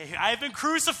 he's like, hey, I've been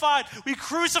crucified. We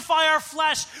crucify our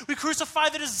flesh. We crucify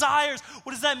the desires.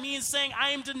 What does that mean? Saying,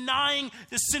 I am denying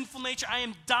the sinful nature. I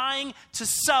am dying to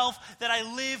self that I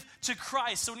live to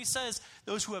Christ. So when he says,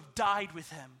 those who have died with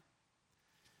him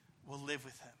will live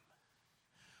with him.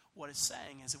 What it's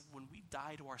saying is that when we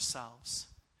die to ourselves,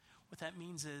 what that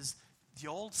means is the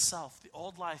old self, the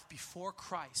old life before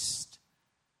Christ,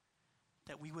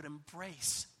 that we would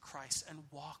embrace Christ and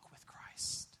walk with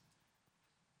Christ.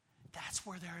 That's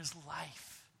where there is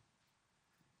life.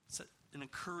 It's an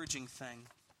encouraging thing.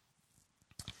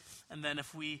 And then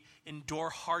if we endure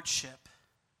hardship,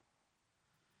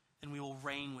 then we will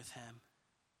reign with him.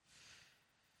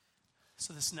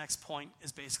 So this next point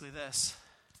is basically this.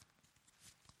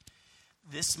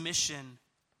 This mission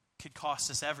could cost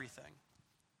us everything,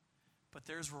 but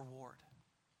there's reward.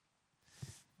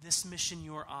 This mission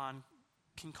you are on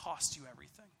can cost you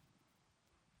everything.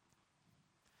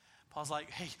 Paul's like,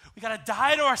 hey, we got to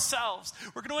die to ourselves.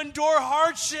 We're going to endure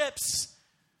hardships.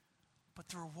 But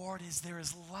the reward is there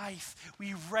is life.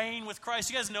 We reign with Christ.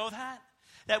 You guys know that?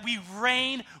 That we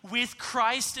reign with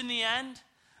Christ in the end?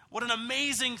 What an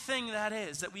amazing thing that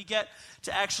is, that we get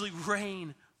to actually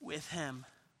reign with him.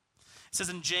 It says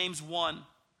in James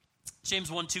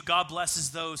 1:2, God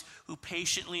blesses those who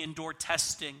patiently endure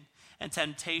testing and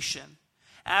temptation.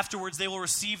 Afterwards, they will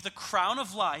receive the crown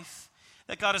of life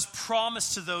that God has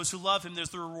promised to those who love him. There's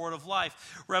the reward of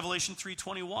life. Revelation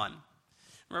 3:21.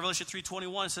 In Revelation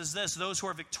 3:21 it says this, those who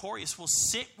are victorious will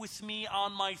sit with me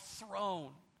on my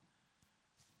throne.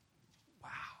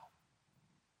 Wow.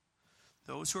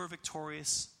 Those who are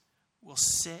victorious will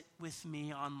sit with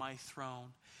me on my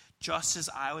throne, just as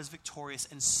I was victorious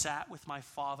and sat with my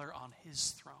Father on his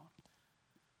throne.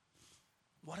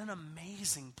 What an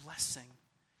amazing blessing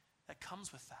that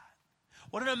comes with that.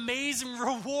 What an amazing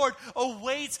reward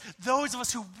awaits those of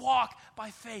us who walk by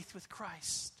faith with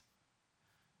Christ.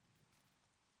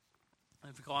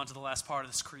 And if we go on to the last part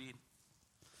of this creed,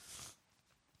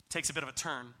 it takes a bit of a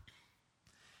turn.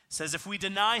 It says, if we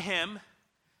deny him,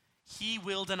 he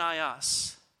will deny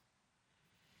us.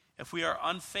 If we are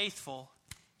unfaithful,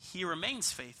 he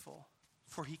remains faithful,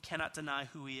 for he cannot deny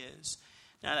who he is.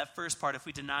 Now that first part, if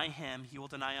we deny him, he will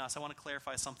deny us. I want to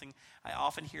clarify something. I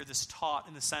often hear this taught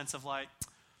in the sense of like,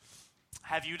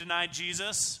 have you denied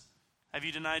Jesus? Have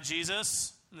you denied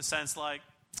Jesus? In the sense like,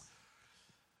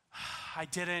 I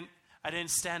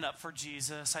didn't stand up for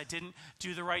Jesus. I didn't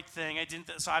do the right thing.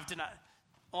 So I've denied.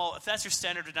 Well, if that's your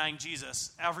standard of denying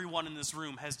Jesus, everyone in this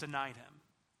room has denied him.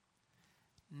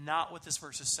 Not what this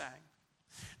verse is saying.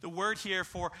 The word here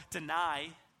for deny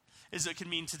is it can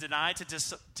mean to deny, to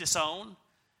disown,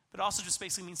 but also just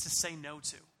basically means to say no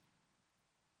to.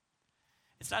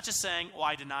 It's not just saying, oh,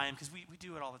 I deny him, because we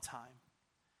do it all the time.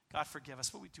 God forgive us,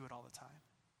 but we do it all the time.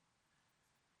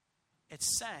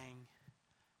 It's saying,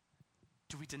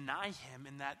 do we deny him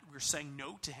in that we're saying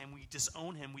no to him, we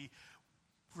disown him, we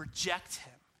reject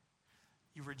him.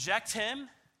 You reject him,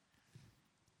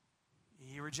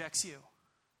 he rejects you.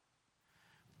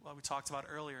 Well, we talked about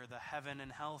earlier, the heaven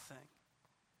and hell thing.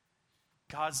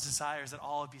 God's desire is that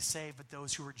all would be saved, but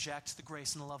those who reject the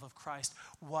grace and the love of Christ,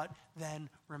 what then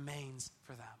remains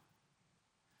for them?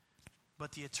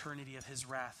 But the eternity of his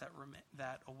wrath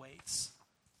that awaits.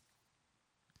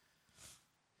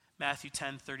 Matthew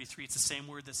 10:33, it's the same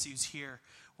word that's used here,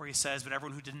 where he says, but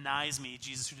everyone who denies me,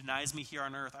 Jesus, who denies me here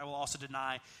on earth, I will also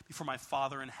deny before my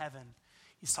Father in heaven.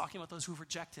 He's talking about those who've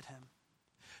rejected him.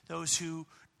 Those who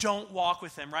don't walk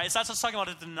with him, right? It's not just talking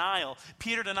about a denial.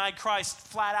 Peter denied Christ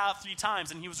flat out 3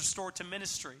 times, and he was restored to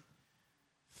ministry.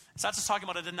 It's not just talking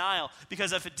about a denial,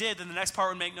 because if it did, then the next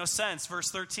part would make no sense.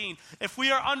 Verse 13, if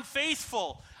we are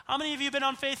unfaithful, how many of you have been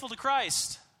unfaithful to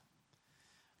Christ?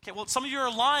 Okay, well, some of you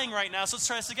are lying right now, so let's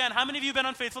try this again. How many of you have been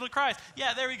unfaithful to Christ?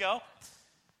 Yeah, there we go.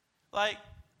 Like,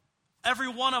 every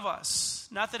one of us.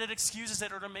 Not that it excuses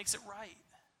it or it makes it right.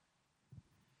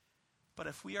 But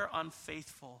if we are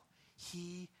unfaithful,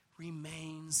 he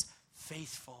remains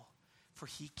faithful, for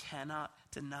he cannot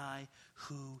deny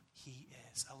who he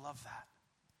is. I love that.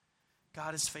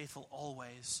 God is faithful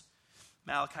always.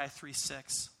 Malachi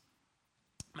 3:6.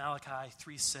 Malachi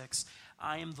 3:6.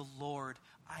 I am the Lord.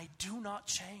 I do not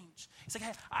change. He's like,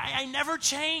 hey, I never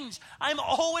change. I'm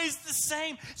always the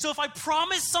same. So if I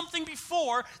promised something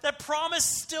before, that promise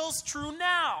still's true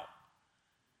now.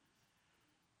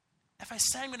 If I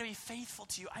say I'm going to be faithful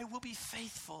to you, I will be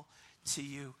faithful to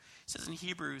you. It says in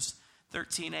Hebrews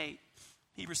 13:8,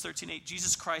 Hebrews 13:8,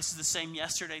 Jesus Christ is the same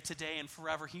yesterday, today, and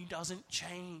forever. He doesn't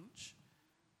change.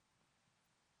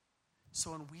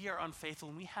 So when we are unfaithful,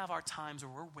 when we have our times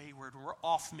where we're wayward, when we're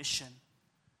off mission,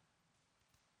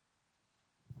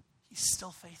 he's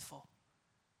still faithful.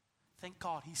 Thank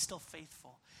God, he's still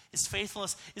faithful. His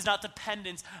faithfulness is not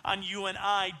dependent on you and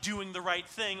I doing the right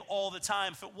thing all the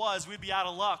time. If it was, we'd be out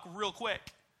of luck real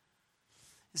quick.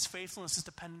 His faithfulness is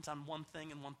dependent on one thing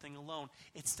and one thing alone.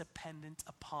 It's dependent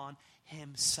upon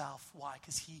himself. Why?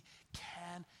 Because he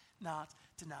cannot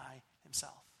deny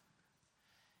himself.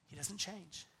 He doesn't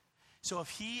change. So if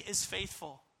he is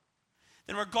faithful,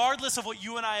 then regardless of what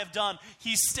you and I have done,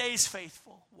 he stays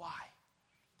faithful. Why?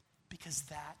 Because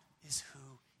that is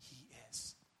who he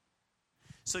is.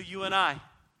 So you and I,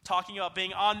 talking about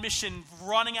being on mission,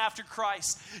 running after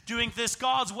Christ, doing this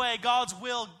God's way, God's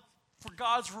will, for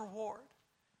God's reward.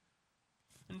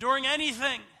 Enduring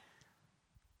anything.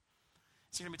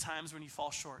 Is there going to be times when you fall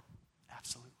short?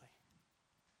 Absolutely.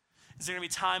 Is there going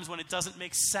to be times when it doesn't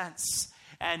make sense?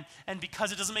 And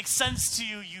because it doesn't make sense to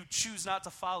you, you choose not to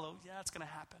follow? Yeah, it's going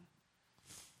to happen.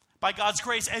 By God's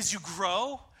grace, as you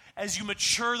grow, as you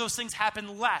mature, those things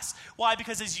happen less. Why?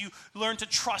 Because as you learn to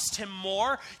trust him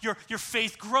more, your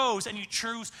faith grows and you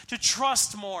choose to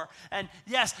trust more. And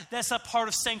yes, that's a part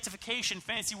of sanctification,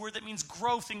 fancy word that means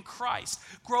growth in Christ,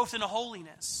 growth in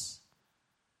holiness.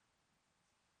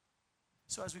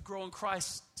 So as we grow in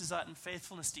Christ, does that in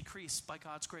faithfulness decrease? By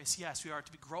God's grace, yes, we are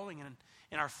to be growing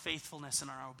in our faithfulness and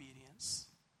our obedience.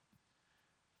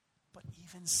 But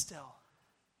even still,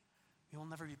 we will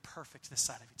never be perfect this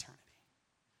side of eternity.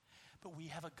 But we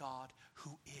have a God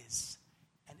who is,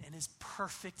 and in his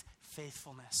perfect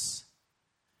faithfulness,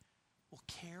 will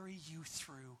carry you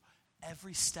through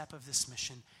every step of this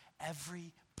mission,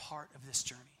 every part of this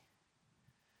journey,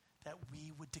 that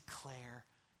we would declare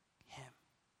him.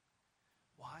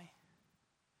 Why?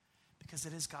 Because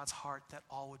it is God's heart that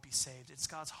all would be saved. It's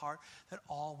God's heart that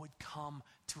all would come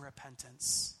to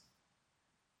repentance.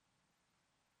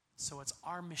 So it's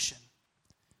our mission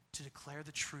to declare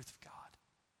the truth of God,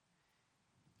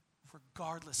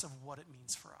 regardless of what it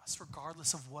means for us,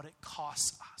 regardless of what it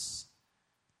costs us.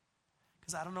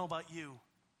 Because I don't know about you,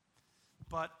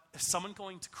 but if someone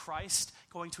going to Christ,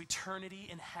 going to eternity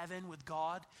in heaven with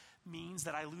God means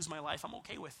that I lose my life, I'm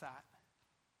okay with that.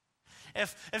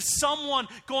 If someone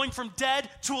going from dead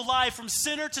to alive, from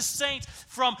sinner to saint,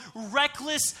 from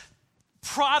reckless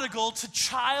prodigal to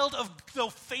child of the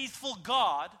faithful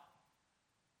God,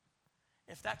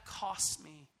 if that costs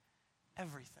me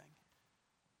everything,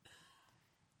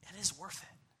 it is worth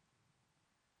it.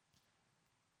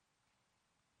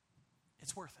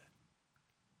 It's worth it.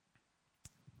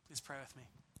 Please pray with me.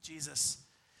 Jesus,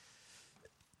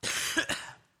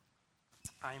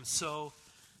 I am so...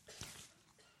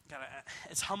 God,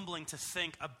 it's humbling to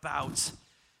think about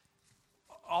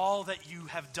all that you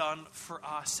have done for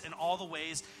us and all the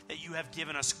ways that you have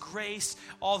given us grace,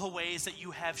 all the ways that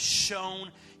you have shown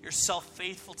yourself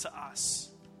faithful to us.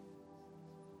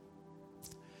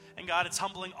 And God, it's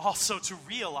humbling also to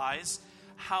realize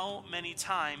how many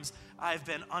times I've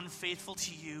been unfaithful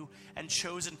to you and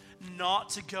chosen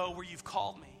not to go where you've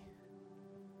called me.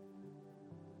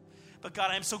 But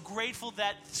God, I'm so grateful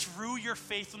that through your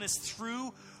faithfulness,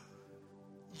 through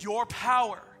your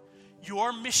power,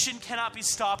 your mission cannot be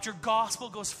stopped. Your gospel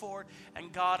goes forward.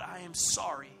 And God, I am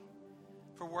sorry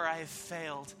for where I have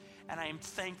failed. And I am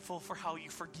thankful for how you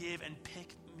forgive and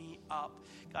pick me up.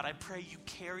 God, I pray you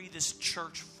carry this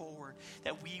church forward,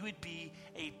 that we would be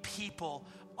a people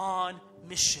on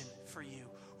mission for you,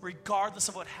 regardless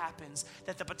of what happens,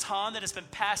 that the baton that has been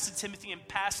passed to Timothy and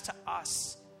passed to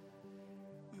us,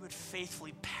 we would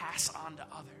faithfully pass on to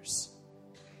others,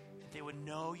 that they would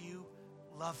know you,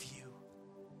 love you,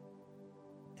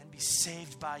 and be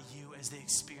saved by you as they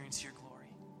experience your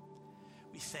glory.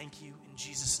 We thank you in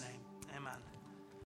Jesus' name. Amen.